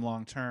sign him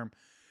long term,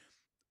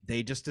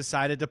 they just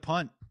decided to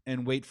punt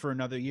and wait for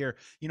another year.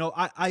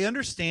 I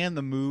understand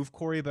the move,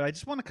 Corey, but I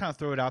just want to kind of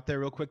throw it out there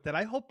real quick that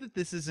I hope that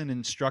this is an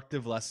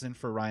instructive lesson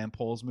for Ryan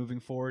Poles moving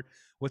forward.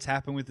 What's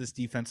happened with this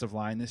defensive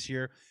line this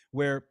year,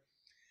 where,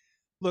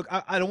 look,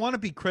 I don't want to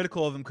be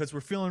critical of him because we're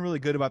feeling really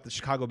good about the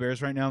Chicago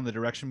Bears right now and the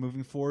direction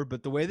moving forward,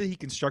 but the way that he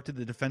constructed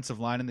the defensive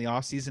line in the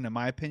offseason, in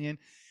my opinion,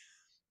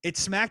 it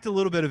smacked a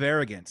little bit of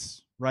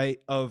arrogance,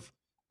 right? Of,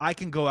 I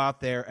can go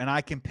out there and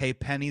I can pay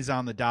pennies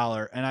on the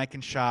dollar and I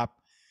can shop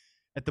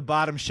at the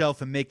bottom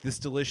shelf and make this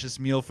delicious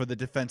meal for the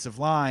defensive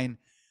line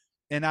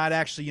and not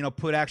actually,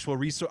 put actual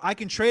resource. I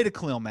can trade a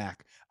Khalil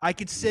Mack. I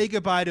could say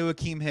goodbye to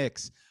Akeem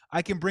Hicks.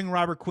 I can bring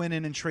Robert Quinn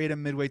in and trade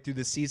him midway through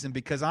the season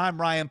because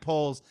I'm Ryan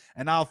Poles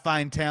and I'll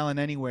find talent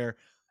anywhere.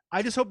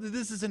 I just hope that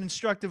this is an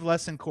instructive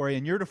lesson, Corey,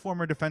 and you're the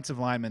former defensive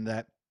lineman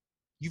that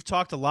you've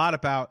talked a lot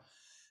about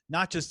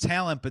not just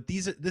talent, but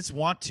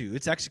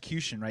it's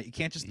execution, right? You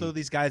can't just throw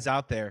these guys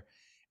out there.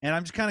 And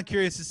I'm just kind of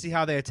curious to see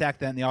how they attack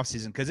that in the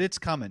offseason because it's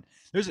coming.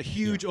 There's a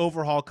huge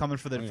overhaul coming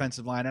for the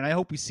defensive line, and I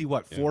hope we see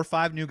 4 or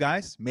 5 new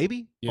guys,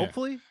 maybe,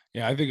 hopefully.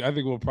 Yeah, I think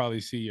we'll probably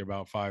see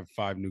about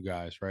five new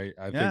guys, right?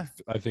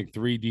 I think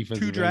 3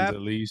 defensive ends at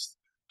least.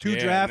 2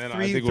 draft,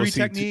 3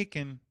 technique,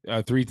 and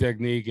 3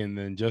 technique, and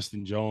then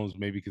Justin Jones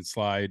maybe could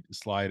slide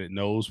at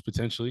nose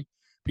potentially.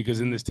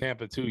 Because in this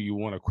Tampa too, you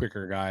want a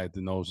quicker guy at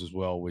the nose as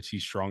well, which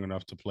he's strong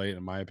enough to play it,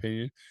 in my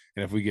opinion.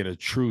 And if we get a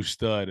true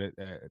stud at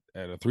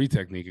a 3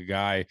 technique, a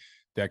guy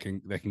that can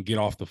get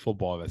off the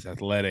football, that's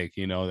athletic,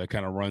 that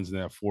kind of runs in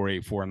that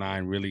 4.8,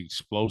 4.9, really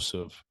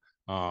explosive.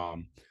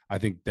 I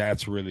think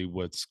that's really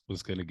what's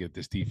going to get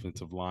this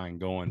defensive line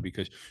going.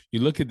 Because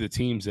you look at the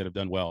teams that have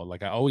done well.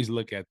 Like I always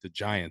look at the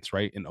Giants,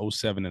 right, in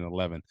 07 and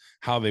 11,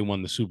 how they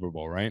won the Super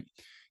Bowl, right?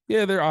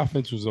 Yeah, their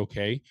offense was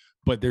okay,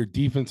 but their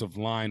defensive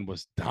line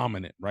was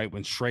dominant, right?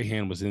 When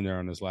Strahan was in there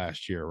on his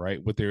last year,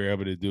 right? What they were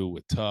able to do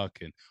with Tuck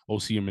and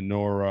O.C.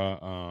 Minora.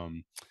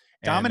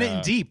 Dominant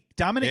and deep.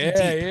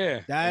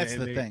 Yeah. That's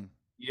the thing.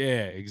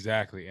 Yeah,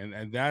 exactly.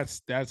 And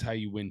that's how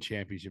you win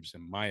championships,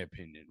 in my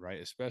opinion,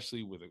 right?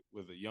 Especially with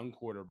a young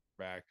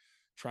quarterback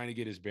trying to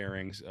get his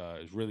bearings,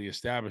 is really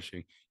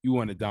establishing. You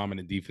want a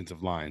dominant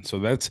defensive line. So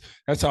that's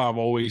how I've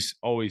always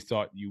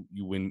thought you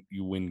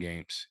win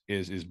games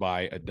is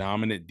by a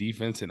dominant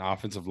defense and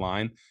offensive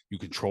line. You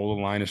control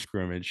the line of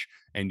scrimmage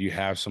and you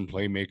have some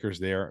playmakers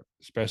there,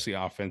 especially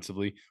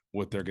offensively,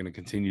 what they're going to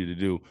continue to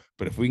do.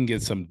 But if we can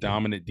get some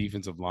dominant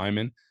defensive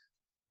linemen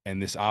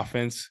and this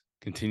offense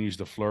continues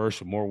to flourish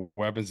with more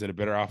weapons and a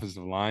better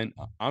offensive line,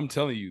 I'm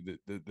telling you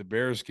that the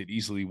Bears could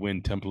easily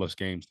win 10+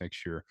 games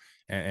next year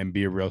and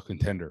be a real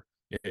contender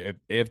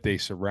if they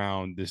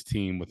surround this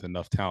team with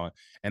enough talent.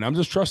 And I'm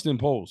just trusting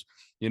Poles,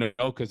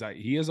 because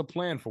he has a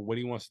plan for what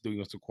he wants to do. He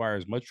wants to acquire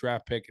as much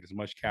draft pick and as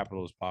much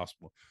capital as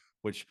possible,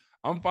 which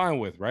I'm fine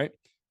with, right?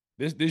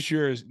 This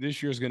year is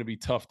going to be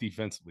tough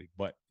defensively,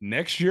 but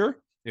next year,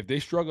 if they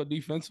struggle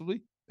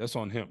defensively, that's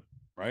on him,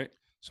 right?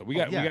 So we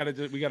got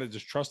to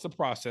just trust the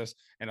process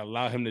and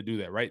allow him to do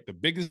that, right? The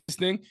biggest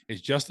thing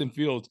is Justin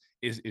Fields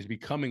is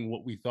becoming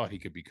what we thought he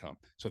could become.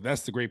 So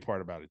that's the great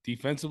part about it.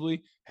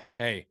 Defensively,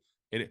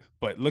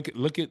 but look at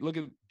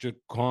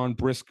Jaquan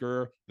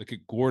Brisker, look at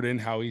Gordon,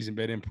 how he's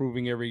been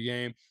improving every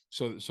game.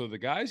 So the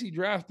guys he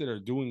drafted are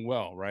doing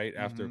well, right?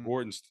 After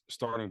Gordon's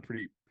starting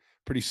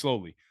pretty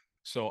slowly.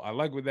 So I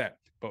like with that.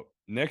 But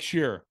next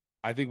year,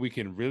 I think we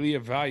can really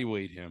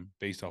evaluate him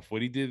based off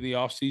what he did in the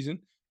offseason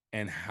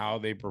and how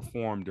they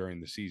perform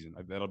during the season.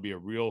 That'll be a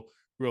real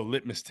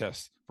litmus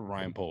test for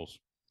Ryan Poles.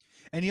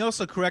 And he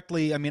also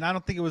correctly, I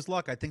don't think it was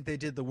luck. I think they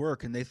did the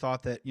work, and they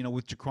thought that,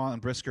 with Jaquan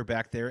and Brisker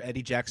back there,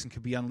 Eddie Jackson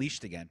could be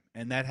unleashed again.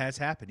 And that has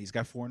happened. He's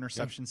got 4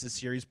 interceptions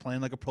this year. He's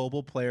playing like a Pro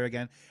Bowl player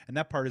again, and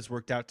that part has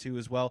worked out too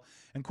as well.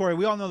 And, Corey,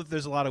 we all know that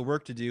there's a lot of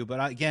work to do.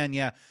 But,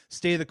 again,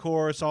 stay the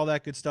course, all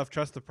that good stuff,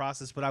 trust the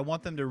process. But I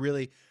want them to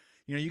really –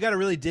 you got to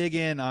really dig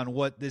in on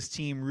what this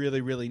team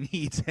really, really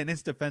needs, and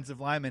it's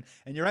defensive linemen.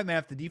 And you're right, man,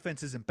 if the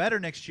defense isn't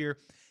better next year,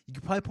 you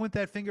could probably point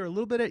that finger a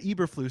little bit at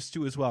Eberflus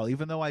too as well,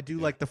 even though I do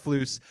like the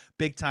Flus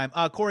big time.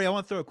 Corey, I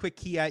want to throw a quick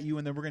key at you,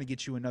 and then we're going to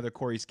get you another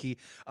Corey's key.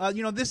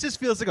 This just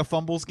feels like a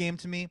fumbles game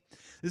to me.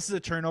 This is a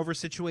turnover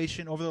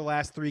situation. Over the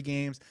last 3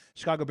 games,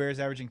 Chicago Bears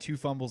averaging 2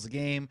 fumbles a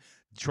game.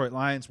 Detroit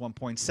Lions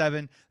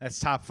 1.7. That's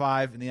top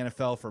 5 in the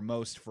NFL for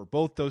most for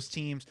both those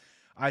teams.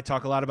 I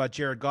talk a lot about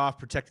Jared Goff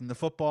protecting the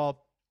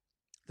football.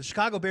 The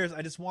Chicago Bears,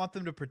 I just want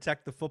them to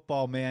protect the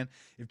football, man.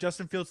 If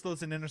Justin Fields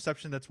throws an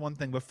interception, that's one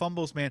thing. But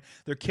fumbles, man,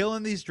 they're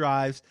killing these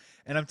drives.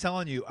 And I'm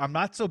telling you, I'm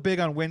not so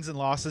big on wins and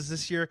losses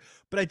this year,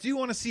 but I do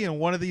want to see in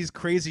one of these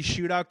crazy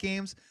shootout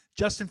games,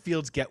 Justin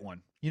Fields get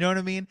one. You know what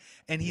I mean?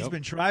 And he's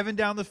been driving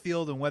down the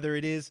field, and whether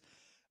it is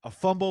a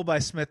fumble by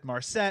Smith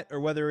Marset, or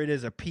whether it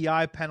is a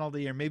PI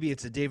penalty, or maybe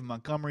it's a David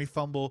Montgomery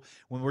fumble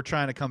when we're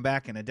trying to come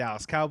back in a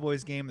Dallas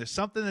Cowboys game. There's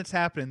something that's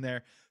happening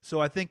there. So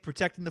I think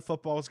protecting the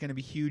football is going to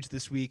be huge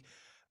this week.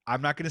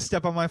 I'm not going to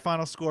step on my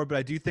final score, but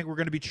I do think we're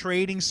going to be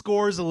trading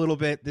scores a little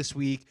bit this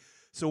week.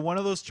 So one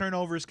of those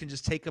turnovers can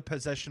just take a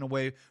possession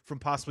away from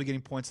possibly getting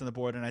points on the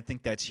board, and I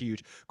think that's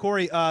huge.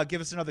 Corey,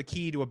 give us another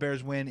key to a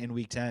Bears win in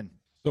Week 10.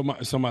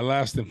 So my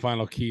last and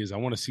final key is I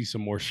want to see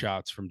some more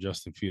shots from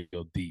Justin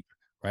Field deep,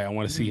 right? I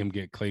want to see him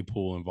get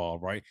Claypool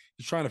involved, right?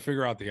 He's trying to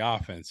figure out the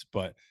offense,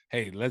 but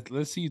hey,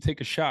 let's see you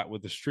take a shot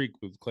with the streak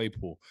with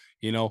Claypool.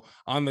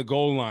 On the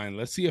goal line,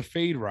 let's see a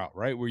fade route,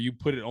 right, where you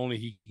put it only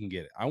he can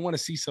get it. I want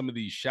to see some of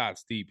these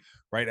shots deep,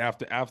 right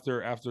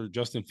after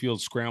Justin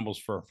Fields scrambles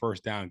for a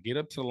first down. Get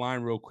up to the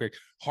line real quick,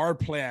 hard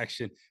play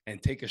action,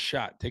 and take a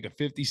shot. Take a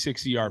 50,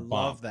 60-yard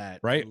bomb. Love that.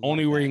 Right? Love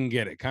only where that. you can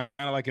get it. Kind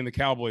of like in the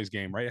Cowboys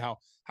game, right? How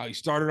he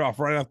started off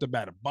right off the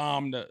bat, a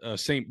bomb to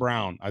St.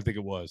 Brown, I think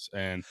it was,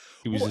 and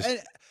he was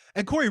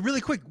And Corey, really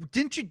quick,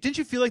 didn't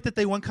you feel like that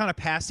they went kind of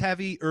pass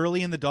heavy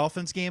early in the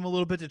Dolphins game a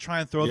little bit to try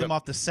and throw them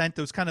off the scent?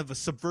 There was kind of a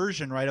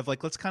subversion, right? Of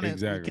like, let's kind of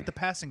get the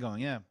passing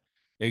going. Yeah.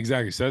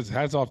 Exactly. So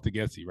hats off to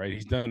Getsy, right?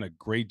 He's done a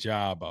great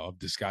job of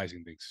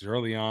disguising things.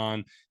 Early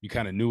on, you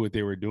kind of knew what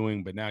they were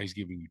doing, but now he's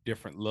giving you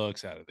different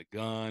looks out of the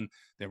gun.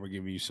 Then we're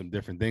giving you some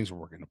different things. We're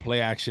working the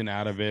play action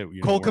out of it.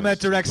 Cole Kmet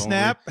direct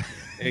snap.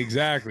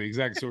 Exactly.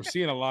 So we're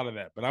seeing a lot of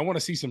that. But I want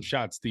to see some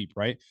shots deep,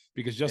 right?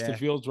 Because Justin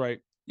Fields, right,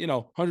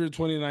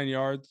 129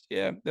 yards.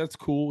 Yeah, that's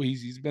cool.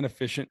 He's been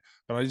efficient,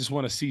 but I just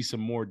want to see some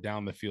more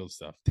down the field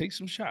stuff. Take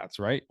some shots,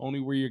 right? Only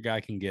where your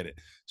guy can get it.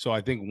 So I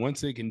think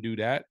once they can do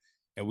that,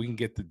 and we can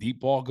get the deep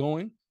ball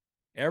going,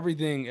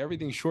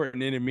 everything short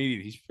and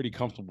intermediate, he's pretty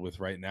comfortable with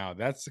right now.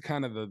 That's the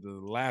kind of the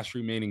last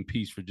remaining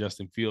piece for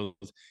Justin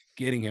Fields,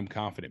 getting him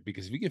confident.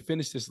 Because if he can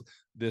finish this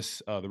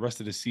the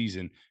rest of the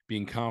season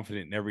being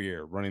confident in every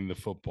area, running the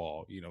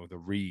football, the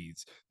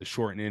reads, the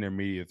short and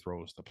intermediate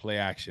throws, the play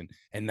action,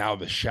 and now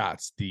the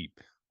shots deep,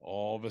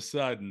 all of a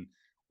sudden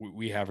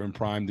we have him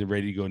primed and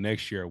ready to go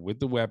next year with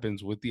the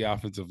weapons, with the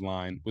offensive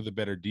line, with a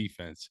better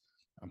defense.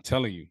 I'm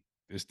telling you,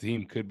 this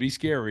team could be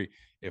scary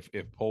if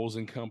Poles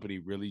and company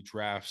really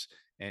drafts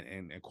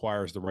and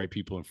acquires the right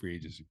people in free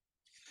agency.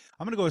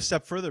 I'm going to go a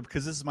step further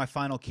because this is my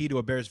final key to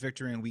a Bears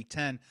victory in Week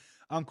 10.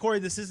 Corey,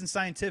 this isn't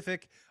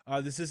scientific.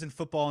 This isn't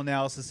football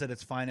analysis at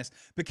its finest.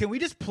 But can we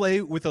just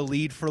play with a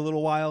lead for a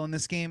little while in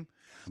this game?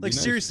 Like,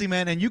 nice. Seriously,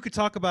 man, and you could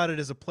talk about it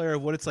as a player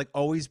of what it's like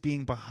always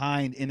being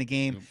behind in a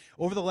game.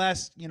 Over the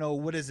last,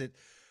 what is it?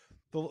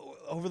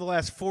 Over the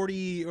last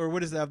 40 or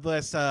what is that,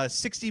 the last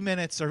 60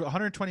 minutes or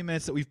 120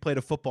 minutes that we've played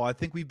of football, I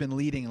think we've been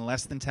leading in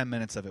less than 10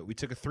 minutes of it. We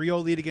took a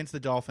 3-0 lead against the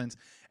Dolphins,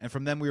 and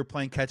from them we were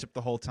playing catch-up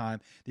the whole time.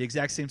 The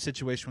exact same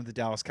situation with the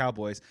Dallas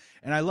Cowboys.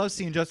 And I love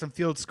seeing Justin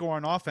Fields score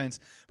on offense,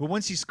 but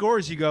once he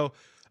scores, you go,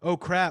 oh,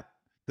 crap,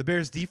 the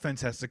Bears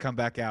defense has to come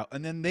back out.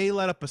 And then they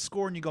let up a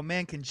score, and you go,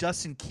 man, can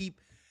Justin keep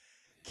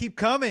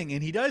coming?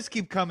 And he does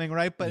keep coming,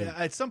 right? But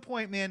at some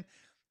point, man,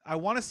 I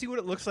want to see what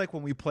it looks like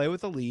when we play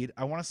with a lead.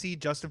 I want to see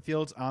Justin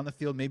Fields on the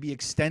field, maybe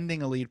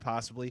extending a lead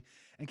possibly.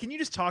 And can you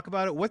just talk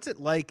about it? What's it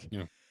like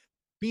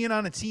being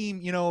on a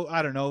team,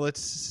 I don't know, let's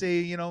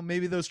say,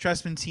 maybe those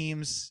Trestman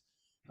teams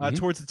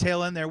towards the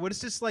tail end there. What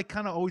is this like,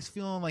 kind of always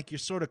feeling like you're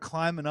sort of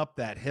climbing up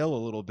that hill a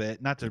little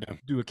bit, not to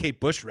do a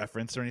Kate Bush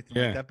reference or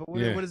anything like that, but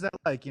what is that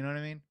like? You know what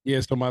I mean? Yeah,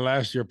 so my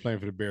last year playing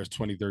for the Bears,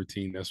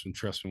 2013, that's when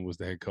Trestman was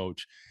the head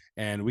coach.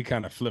 And we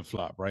kind of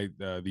flip-flop, right?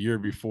 The year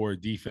before,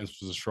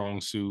 defense was a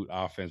strong suit.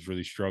 Offense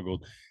really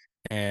struggled.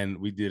 And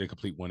we did a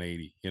complete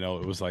 180.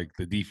 It was like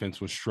the defense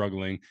was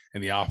struggling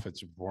and the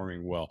offense was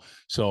performing well.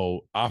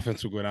 So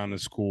offense would go down and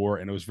score.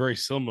 And it was very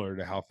similar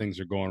to how things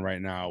are going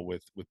right now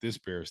with this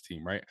Bears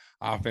team, right?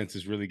 Offense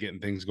is really getting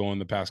things going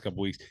the past couple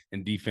of weeks.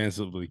 And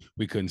defensively,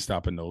 we couldn't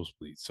stop a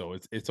nosebleed. So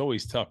it's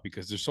always tough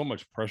because there's so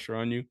much pressure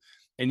on you.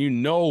 And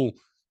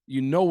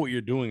what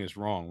you're doing is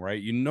wrong,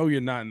 right? You're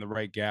not in the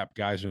right gap.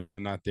 Guys are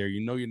not there.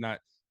 You're not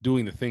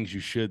doing the things you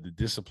should, the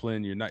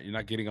discipline. You're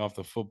not getting off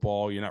the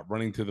football. You're not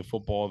running to the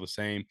football the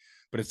same.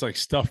 But it's like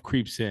stuff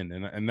creeps in.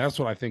 And that's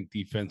what I think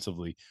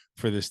defensively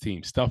for this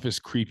team. Stuff is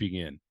creeping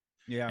in.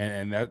 Yeah.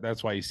 And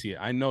that's why you see it.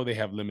 I know they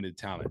have limited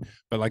talent,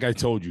 but like I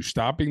told you,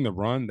 stopping the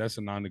run, that's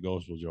a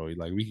non-negotiable, Joey.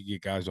 Like, we could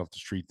get guys off the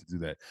street to do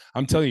that.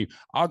 I'm telling you,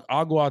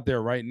 I'll go out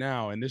there right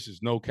now, and this is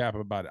no cap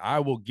about it. I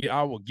will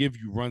give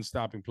you run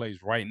stopping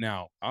plays right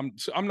now. I'm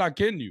not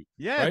kidding you.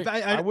 Yeah, right?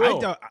 I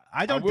will.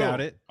 I don't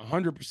doubt it.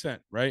 100%,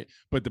 right?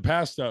 But the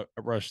pass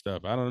rush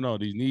stuff, I don't know.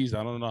 These knees,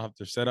 I don't know if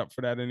they're set up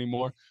for that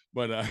anymore.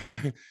 But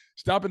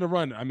stopping the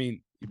run, I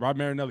mean, Rob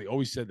Marinelli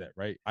always said that,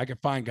 right? I can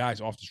find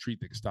guys off the street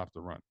that can stop the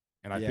run.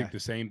 And I think the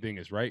same thing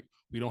is right.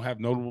 We don't have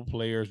notable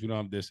players. We don't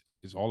have this.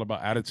 It's all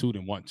about attitude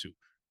and want to,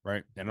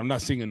 right? And I'm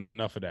not seeing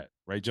enough of that,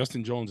 right?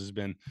 Justin Jones has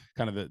been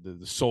kind of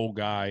the sole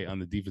guy on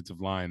the defensive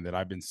line that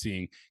I've been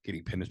seeing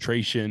getting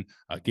penetration,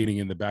 getting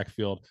in the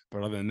backfield.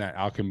 But other than that,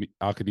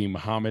 Al-Qadim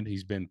Muhammad,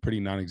 he's been pretty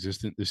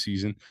non-existent this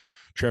season.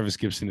 Travis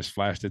Gibson has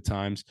flashed at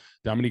times.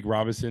 Dominique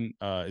Robinson,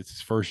 it's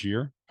his first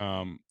year.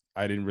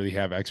 I didn't really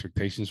have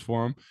expectations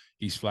for him.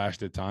 He's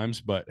flashed at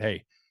times, but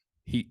hey,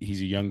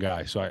 he's a young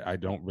guy, so I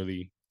don't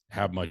really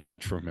have much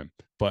from him.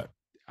 But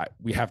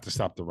we have to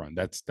stop the run.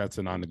 That's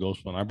a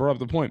non-negotiable. And I brought up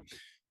the point.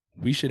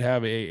 We should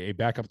have a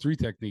backup 3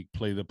 technique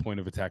play the point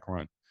of attack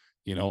run,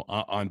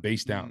 on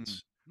base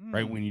downs,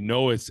 right? When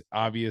it's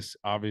obvious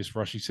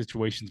rushing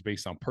situations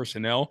based on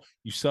personnel,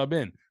 you sub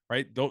in,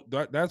 right?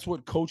 That's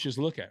what coaches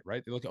look at,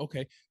 right? They look,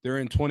 okay, they're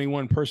in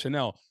 21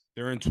 personnel.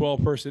 They're in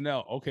 12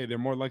 personnel. Okay, they're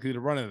more likely to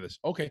run into this.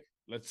 Okay,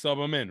 let's sub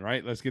them in,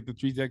 right? Let's get the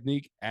 3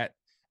 technique at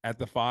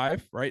the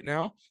 5 right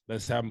now.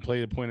 Let's have him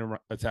play the point of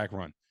attack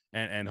run.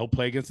 And he'll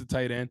play against the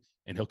tight end,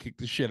 and he'll kick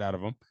the shit out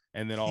of him.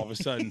 And then all of a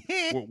sudden,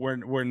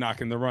 we're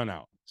knocking the run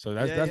out. So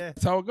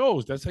that's how it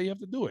goes. That's how you have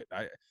to do it.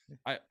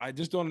 I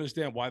just don't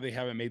understand why they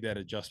haven't made that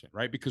adjustment,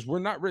 right? Because we're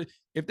not really.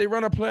 If they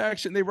run a play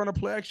action, they run a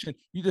play action.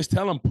 You just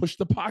tell them push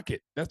the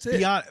pocket. That's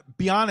it.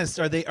 Be honest.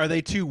 Are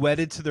they too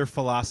wedded to their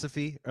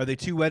philosophy? Are they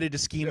too wedded to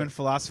scheme and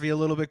philosophy a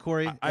little bit,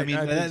 Corey? I mean,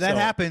 that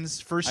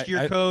happens. First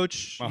year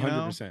coach.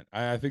 100%.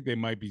 I think they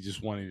might be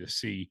just wanting to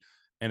see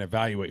and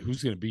evaluate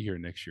who's going to be here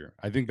next year.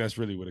 I think that's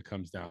really what it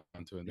comes down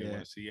to. And they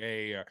want to see,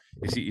 hey,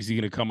 is he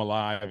going to come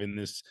alive in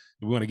this?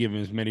 We want to give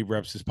him as many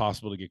reps as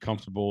possible to get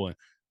comfortable. And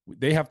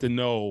they have to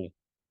know,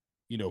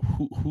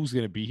 who's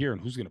going to be here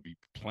and who's going to be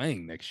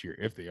playing next year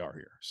if they are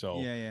here. So,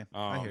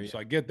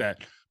 I get that.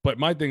 But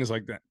my thing is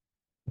like that.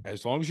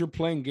 As long as you're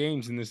playing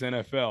games in this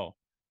NFL,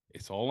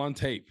 it's all on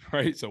tape,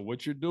 right? So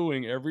what you're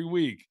doing every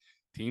week,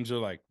 teams are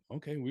like,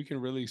 okay, we can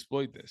really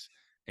exploit this.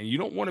 And you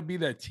don't want to be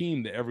that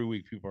team that every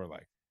week people are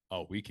like,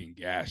 oh, we can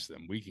gash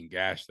them. We can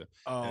gash them.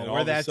 Oh,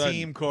 we're that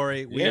team,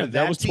 Corey.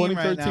 That was 2013.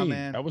 Right now,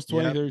 man. That was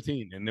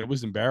 2013, and it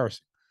was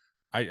embarrassing.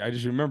 I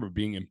just remember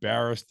being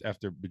embarrassed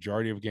after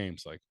majority of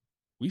games. Like,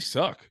 we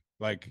suck.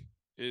 Like,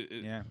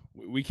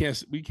 we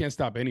can't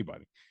stop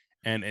anybody,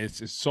 and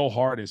it's so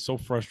hard. It's so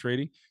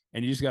frustrating,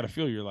 and you just got to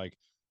feel you're like,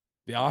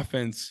 the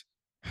offense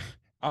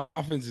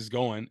is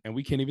going, and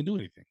we can't even do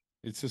anything.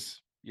 It's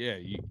just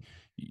you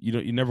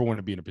never want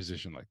to be in a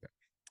position like that.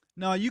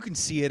 No, you can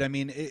see it. I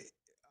mean,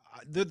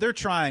 they're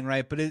trying,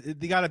 right? But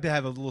they got to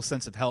have a little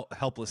sense of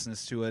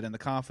helplessness to it, and the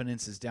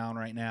confidence is down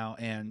right now.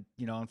 And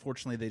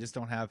unfortunately, they just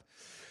don't have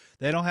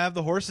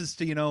the horses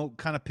to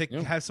kind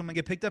of have someone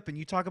get picked up. And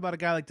you talk about a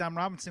guy like Dom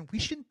Robinson. We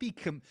shouldn't be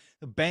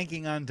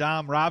banking on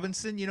Dom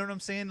Robinson. You know what I'm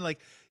saying? Like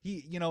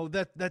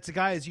that's a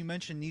guy, as you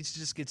mentioned, needs to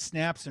just get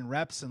snaps and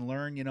reps and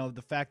learn.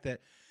 The fact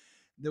that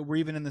we're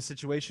even in the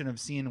situation of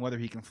seeing whether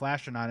he can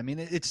flash or not. I mean,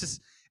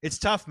 it's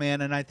tough,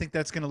 man. And I think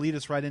that's going to lead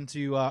us right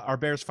into our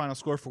Bears' final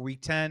score for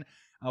Week 10.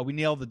 We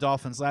nailed the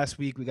Dolphins last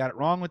week. We got it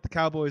wrong with the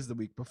Cowboys the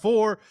week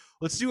before.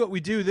 Let's do what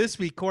we do this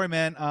week. Corey,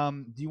 man,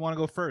 do you want to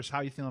go first? How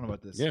are you feeling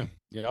about this?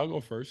 Yeah, I'll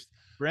go first.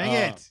 Bring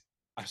it.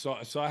 So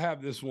I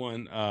have this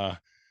one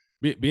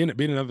being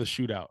another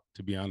shootout.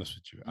 To be honest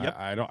with you, yep.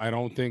 I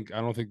don't think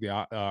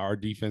our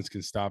defense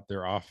can stop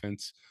their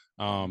offense.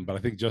 But I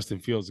think Justin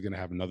Fields is going to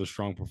have another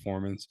strong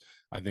performance.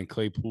 I think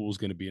Claypool is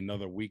going to be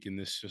another week in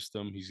this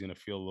system. He's going to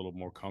feel a little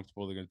more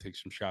comfortable. They're going to take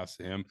some shots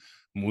to him.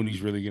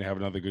 Mooney's really going to have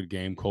another good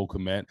game. Cole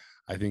Kmet.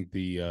 I think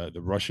the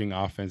rushing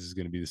offense is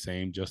going to be the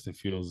same. Justin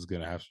Fields is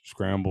going to have some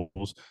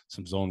scrambles,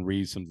 some zone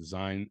reads, some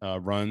design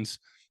runs.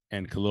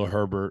 And Khalil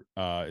Herbert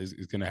is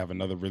going to have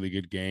another really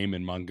good game.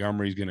 And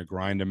Montgomery's going to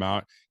grind him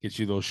out, get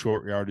you those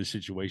short yardage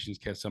situations,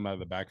 catch some out of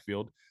the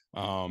backfield.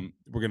 We're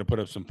going to put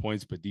up some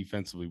points, but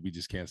defensively, we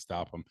just can't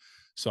stop them.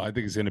 So I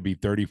think it's going to be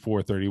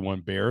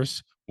 34-31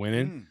 Bears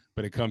winning,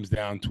 but it comes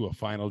down to a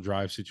final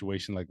drive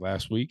situation like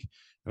last week.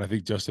 And I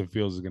think Justin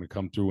Fields is going to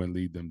come through and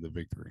lead them to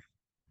victory.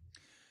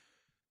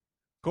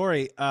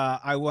 Corey,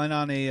 I went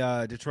on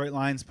a Detroit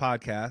Lions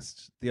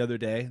podcast the other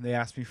day. They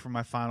asked me for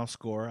my final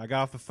score. I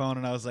got off the phone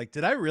and I was like,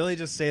 did I really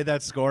just say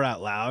that score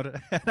out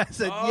loud? And I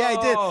said, yeah,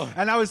 I did.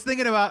 And I was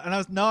thinking about, and I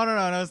was, no. And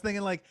I was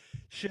thinking like,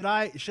 should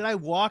I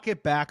walk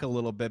it back a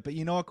little bit? But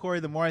you know what, Corey,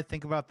 the more I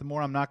think about it, the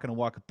more I'm not going to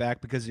walk it back,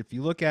 because if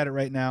you look at it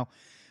right now,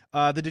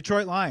 the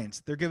Detroit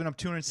Lions, they're giving up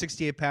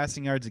 268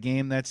 passing yards a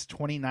game. That's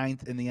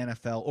 29th in the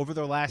NFL. Over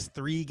their last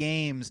 3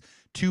 games,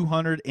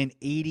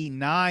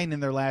 289 in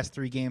their last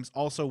 3 games,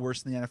 also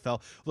worse than the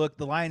NFL. Look,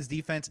 the Lions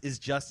defense is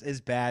just as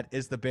bad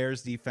as the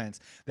Bears defense.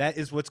 That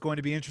is what's going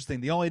to be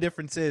interesting. The only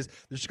difference is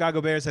the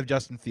Chicago Bears have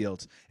Justin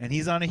Fields, and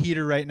he's on a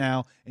heater right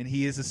now, and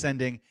he is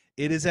ascending.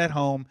 It is at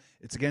home.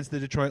 It's against the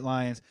Detroit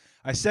Lions.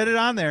 I said it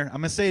on there.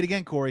 I'm going to say it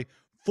again, Corey.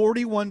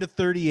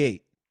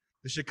 41-38.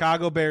 The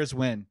Chicago Bears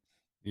win.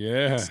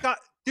 Yeah.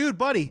 Dude,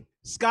 buddy,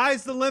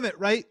 sky's the limit,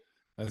 right?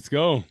 Let's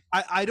go.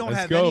 I don't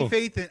have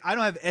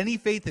any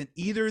faith in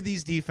either of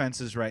these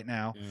defenses right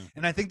now. Yeah.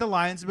 And I think the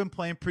Lions have been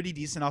playing pretty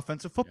decent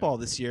offensive football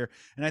this year.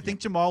 And I think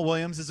Jamal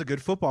Williams is a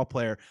good football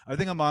player. I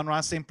think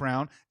Amon-Ra St.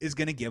 Brown is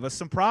going to give us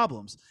some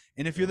problems.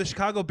 And if you're the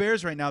Chicago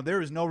Bears right now,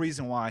 there is no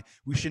reason why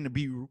we're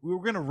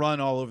going to run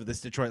all over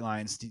this Detroit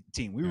Lions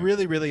team. We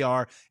really, really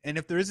are. And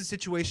if there is a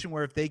situation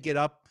where if they get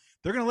up,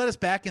 they're going to let us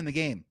back in the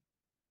game.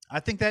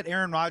 I think that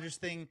Aaron Rodgers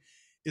thing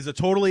is a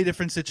totally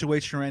different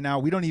situation right now.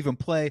 We don't even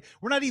play.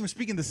 We're not even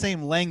speaking the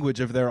same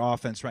language of their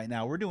offense right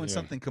now. We're doing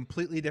something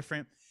completely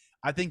different.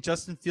 I think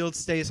Justin Fields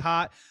stays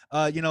hot.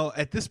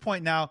 At this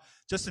point now,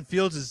 Justin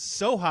Fields is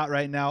so hot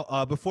right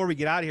now. Before we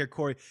get out of here,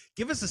 Corey,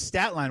 give us a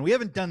stat line. We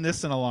haven't done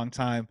this in a long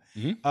time.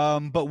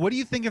 But what are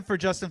you thinking for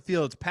Justin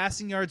Fields?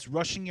 Passing yards,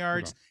 rushing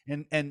yards,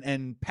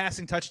 and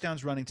passing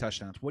touchdowns, running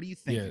touchdowns. What are you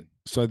thinking? Yeah.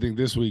 So I think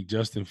this week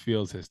Justin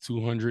Fields has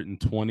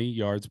 220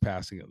 yards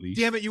passing at least.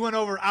 Damn it, you went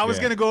over. I was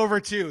gonna go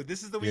over too.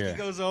 This is the week he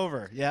goes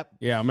over. Yep.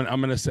 Yeah, I'm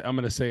gonna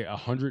say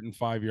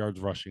 105 yards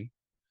rushing,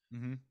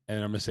 and I'm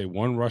gonna say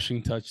 1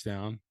 rushing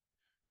touchdown,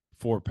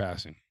 4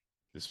 passing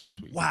this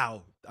week.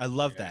 Wow, I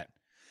love that.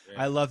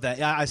 I love that.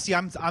 Yeah, I see.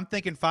 I'm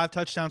thinking 5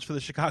 touchdowns for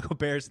the Chicago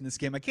Bears in this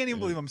game. I can't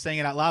even believe I'm saying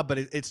it out loud, but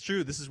it's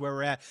true. This is where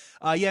we're at.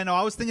 I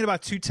was thinking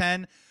about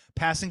 210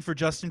 passing for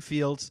Justin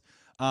Fields.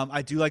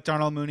 I do like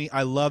Darnell Mooney.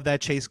 I love that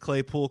Chase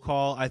Claypool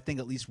call. I think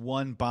at least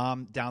 1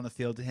 bomb down the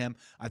field to him.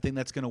 I think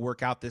that's going to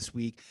work out this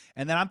week.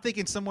 And then I'm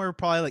thinking somewhere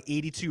probably like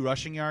 82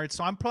 rushing yards.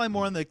 So I'm probably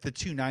more in like the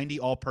 290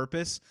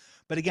 all-purpose.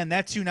 But again,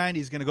 that 290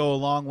 is going to go a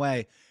long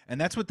way.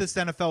 And that's what this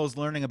NFL is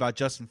learning about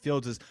Justin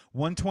Fields is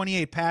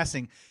 128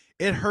 passing.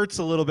 It hurts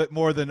a little bit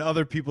more than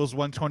other people's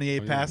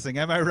 128 passing.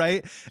 Am I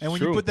right? And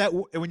when you put that,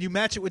 when you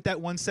match it with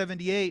that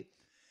 178,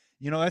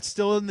 that's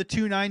still in the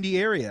 290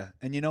 area.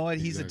 And you know what?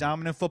 He's a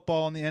dominant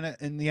football in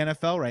the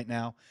NFL right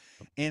now.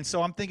 And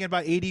so I'm thinking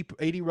about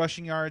 80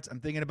 rushing yards. I'm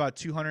thinking about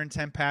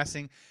 210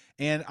 passing.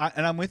 And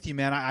I'm with you,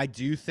 man. I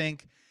do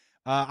think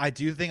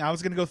I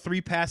was going to go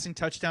 3 passing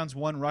touchdowns,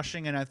 1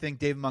 rushing, and I think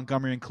David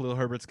Montgomery and Khalil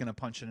Herbert's going to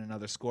punch in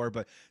another score.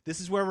 But this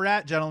is where we're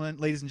at,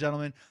 ladies and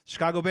gentlemen.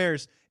 Chicago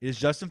Bears, it is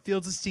Justin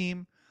Fields'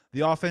 team.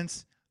 The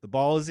offense, the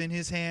ball is in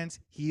his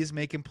hands. He is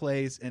making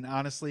plays, and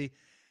honestly,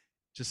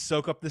 just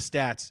soak up the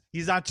stats.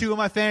 He's on 2 of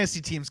my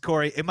fantasy teams,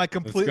 Corey. It might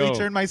completely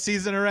turn my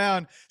season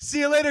around. See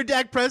you later,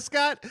 Dak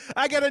Prescott.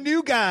 I got a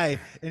new guy,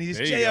 and he's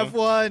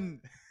JF1.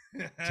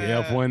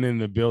 JF1 in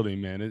the building,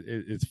 man.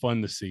 It's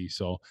fun to see.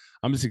 So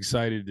I'm just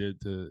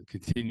excited to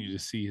continue to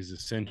see his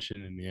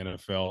ascension in the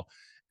NFL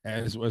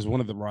as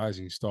one of the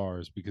rising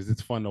stars because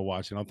it's fun to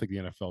watch. And I don't think the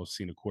NFL has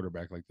seen a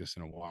quarterback like this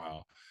in a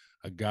while.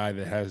 A guy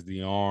that has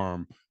the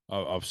arm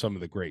of some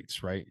of the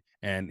greats, right?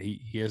 And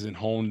he hasn't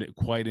honed it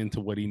quite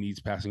into what he needs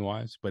passing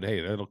wise, but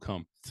hey, that'll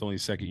come. It's only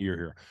his 2nd year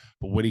here,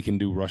 but what he can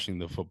do rushing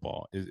the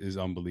football is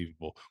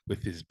unbelievable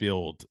with his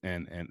build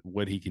and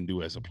what he can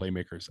do as a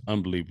playmaker is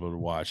unbelievable to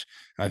watch.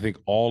 And I think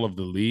all of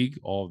the league,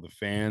 all of the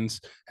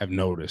fans have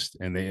noticed,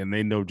 and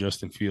they know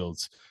Justin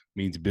Fields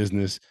means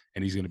business,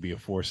 and he's going to be a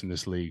force in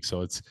this league.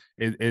 So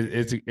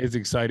it's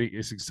exciting.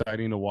 It's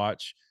exciting to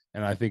watch,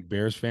 and I think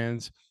Bears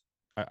fans.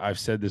 I've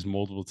said this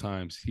multiple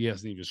times. He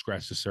hasn't even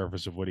scratched the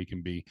surface of what he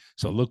can be.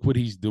 So look what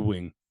he's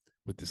doing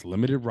with this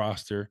limited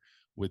roster,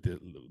 with the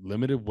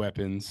limited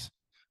weapons,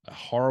 a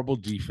horrible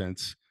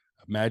defense.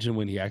 Imagine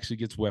when he actually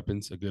gets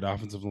weapons, a good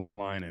offensive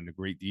line, and a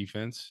great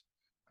defense.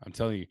 I'm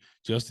telling you,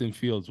 Justin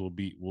Fields will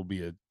be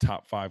a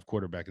top 5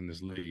 quarterback in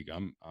this league.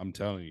 I'm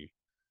telling you,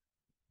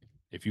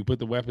 if you put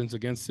the weapons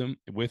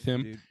with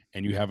him, dude,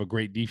 and you have a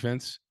great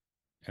defense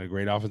and a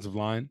great offensive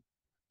line,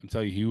 I'm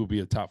telling you, he will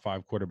be a top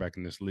 5 quarterback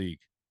in this league.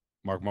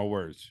 Mark my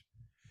words.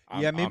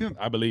 I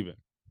believe it.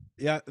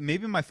 Yeah,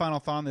 maybe my final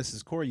thought on this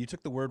is, Corey, you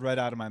took the word right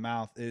out of my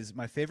mouth, is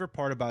my favorite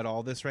part about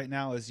all this right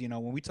now is,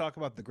 when we talk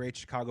about the great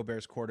Chicago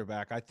Bears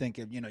quarterback, I think,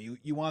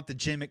 you want the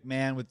Jim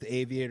McMahon with the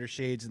aviator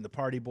shades and the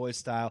party boy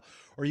style,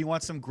 or you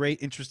want some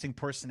great, interesting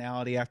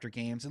personality after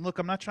games. And look,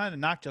 I'm not trying to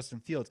knock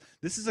Justin Fields.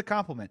 This is a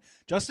compliment.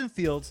 Justin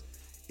Fields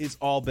is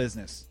all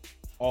business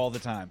all the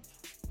time.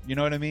 You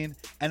know what I mean?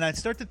 And I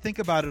start to think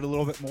about it a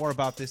little bit more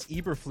about this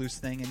Eberflus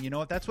thing. And you know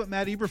what? That's what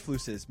Matt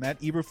Eberflus is. Matt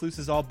Eberflus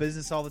is all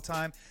business all the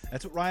time.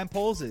 That's what Ryan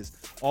Poles is.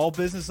 All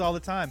business all the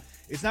time.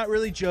 It's not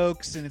really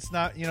jokes, and it's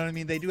not, you know what I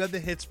mean? They do have the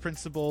hits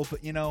principle, but,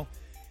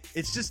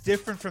 it's just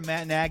different from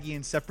Matt Nagy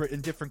and separate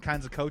and different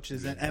kinds of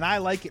coaches. And I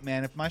like it,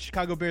 man. If my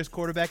Chicago Bears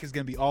quarterback is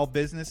going to be all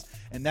business,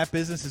 and that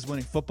business is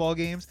winning football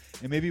games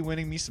and maybe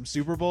winning me some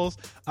Super Bowls,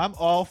 I'm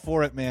all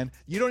for it, man.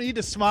 You don't need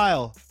to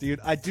smile, dude.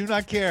 I do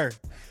not care.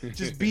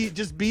 Just be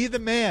the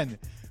man.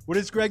 What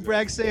does Greg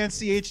Bragg say on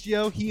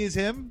CHGO? He is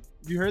him.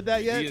 You heard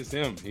that yet? He is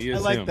him. I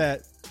like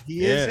that.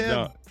 He is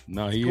him.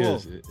 No, he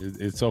is.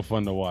 It's so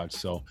fun to watch.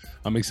 So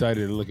I'm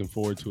excited and looking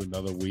forward to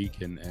another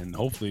week, and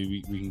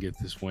hopefully we can get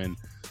this win.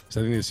 So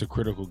I think it's a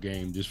critical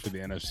game just for the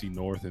NFC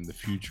North and the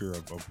future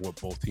of what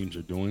both teams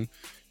are doing.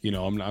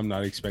 I'm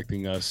not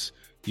expecting us,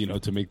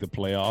 to make the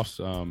playoffs.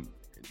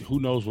 Who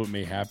knows what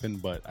may happen,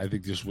 but I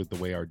think just with the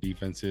way our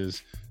defense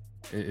is,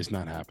 it's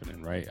not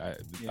happening, right?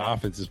 The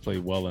offense has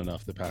played well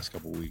enough the past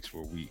couple of weeks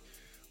where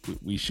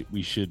we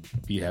should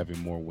be having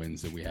more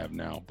wins than we have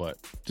now. But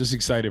just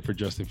excited for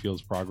Justin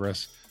Fields'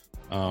 progress.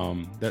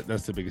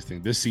 That's the biggest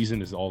thing. This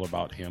season is all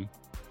about him,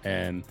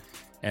 and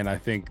I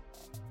think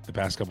the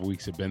past couple of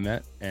weeks have been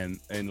that. And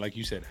like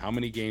you said, how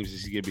many games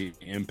is he going to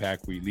be an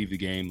impact where you leave the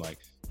game like,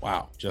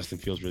 wow, Justin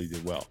Fields really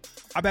did well?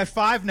 I'm at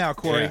 5 now,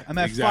 Corey. I'm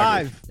at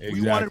 5.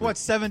 We wanted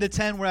 7 to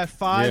 10. We're at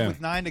 5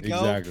 with 9 to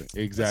go.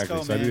 Exactly.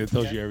 Go, so I think that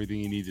tells you everything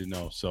you need to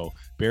know. So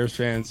Bears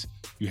fans,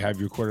 you have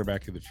your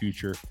quarterback of the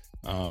future.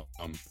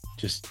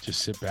 Just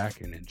sit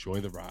back and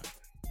enjoy the ride.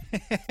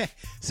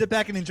 Sit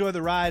back and enjoy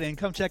the ride, and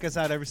come check us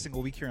out every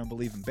single week here on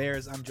Believe in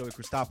Bears. I'm Joey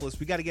Christopoulos.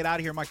 We got to get out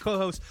of here. My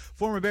co-host,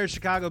 former Bears,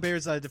 Chicago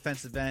Bears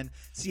defensive end,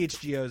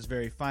 CHGO's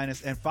very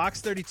finest, and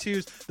Fox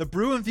 32's The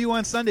Bruin View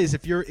on Sundays.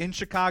 If you're in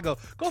Chicago,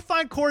 go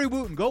find Corey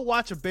Wooten. Go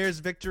watch a Bears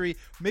victory,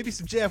 maybe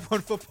some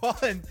JF1 football,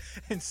 and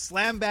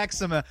slam back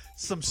some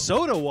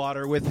soda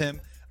water with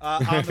him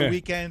on the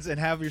weekends, and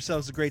have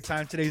yourselves a great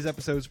time. Today's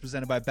episode is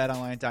presented by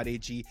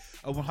betonline.ag.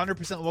 A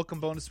 100% welcome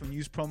bonus when you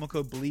use promo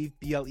code BLEAV,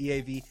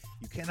 BLEAV.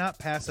 You cannot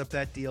pass up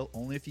that deal,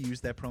 only if you use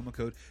that promo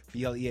code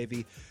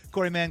BLEAV.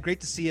 Corey, man,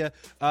 great to see you.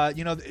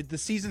 The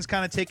season's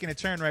kind of taking a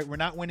turn, right? We're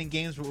not winning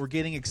games, but we're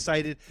getting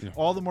excited. Yeah.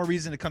 All the more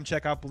reason to come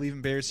check out Believe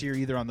in Bears here,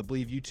 either on the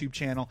Believe YouTube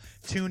channel,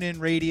 TuneIn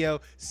Radio,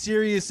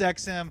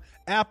 SiriusXM,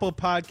 Apple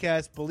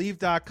Podcasts,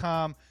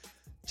 Believe.com.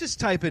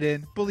 Just type it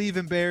in, Believe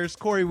in Bears,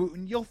 Corey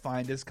Wooten. You'll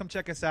find us. Come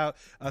check us out.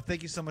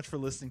 Thank you so much for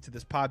listening to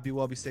this pod. Be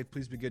well, be safe.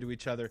 Please be good to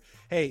each other.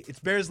 Hey, it's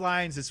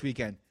Bears-Lions this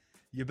weekend.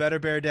 You better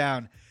bear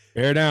down.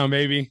 Bear down,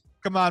 baby.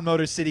 Come on,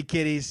 Motor City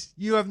Kitties.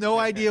 You have no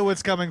idea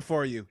what's coming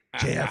for you.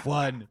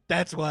 JF1.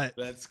 That's what.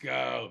 Let's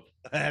go.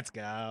 Let's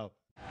go.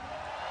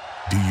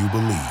 Do you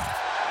believe?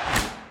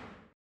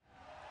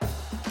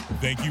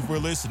 Thank you for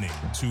listening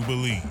to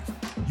Believe.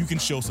 You can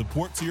show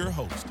support to your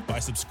host by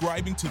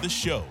subscribing to the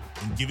show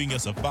and giving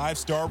us a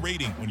 5-star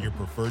rating on your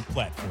preferred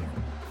platform.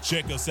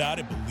 Check us out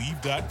at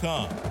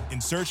Believe.com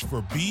and search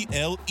for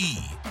BLEAV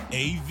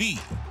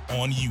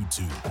on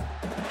YouTube.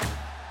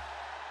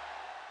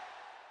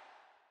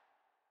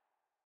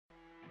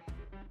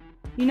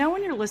 You know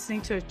when you're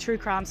listening to a true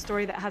crime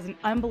story that has an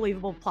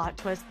unbelievable plot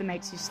twist that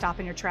makes you stop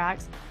in your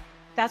tracks?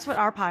 That's what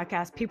our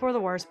podcast, People Are the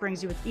Worst,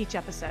 brings you with each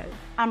episode.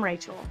 I'm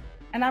Rachel.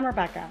 And I'm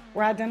Rebecca.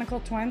 We're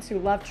identical twins who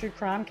love true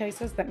crime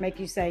cases that make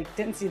you say,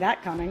 didn't see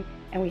that coming,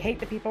 and we hate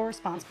the people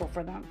responsible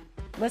for them.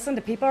 Listen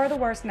to People Are the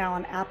Worst now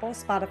on Apple,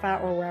 Spotify,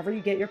 or wherever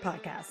you get your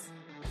podcasts.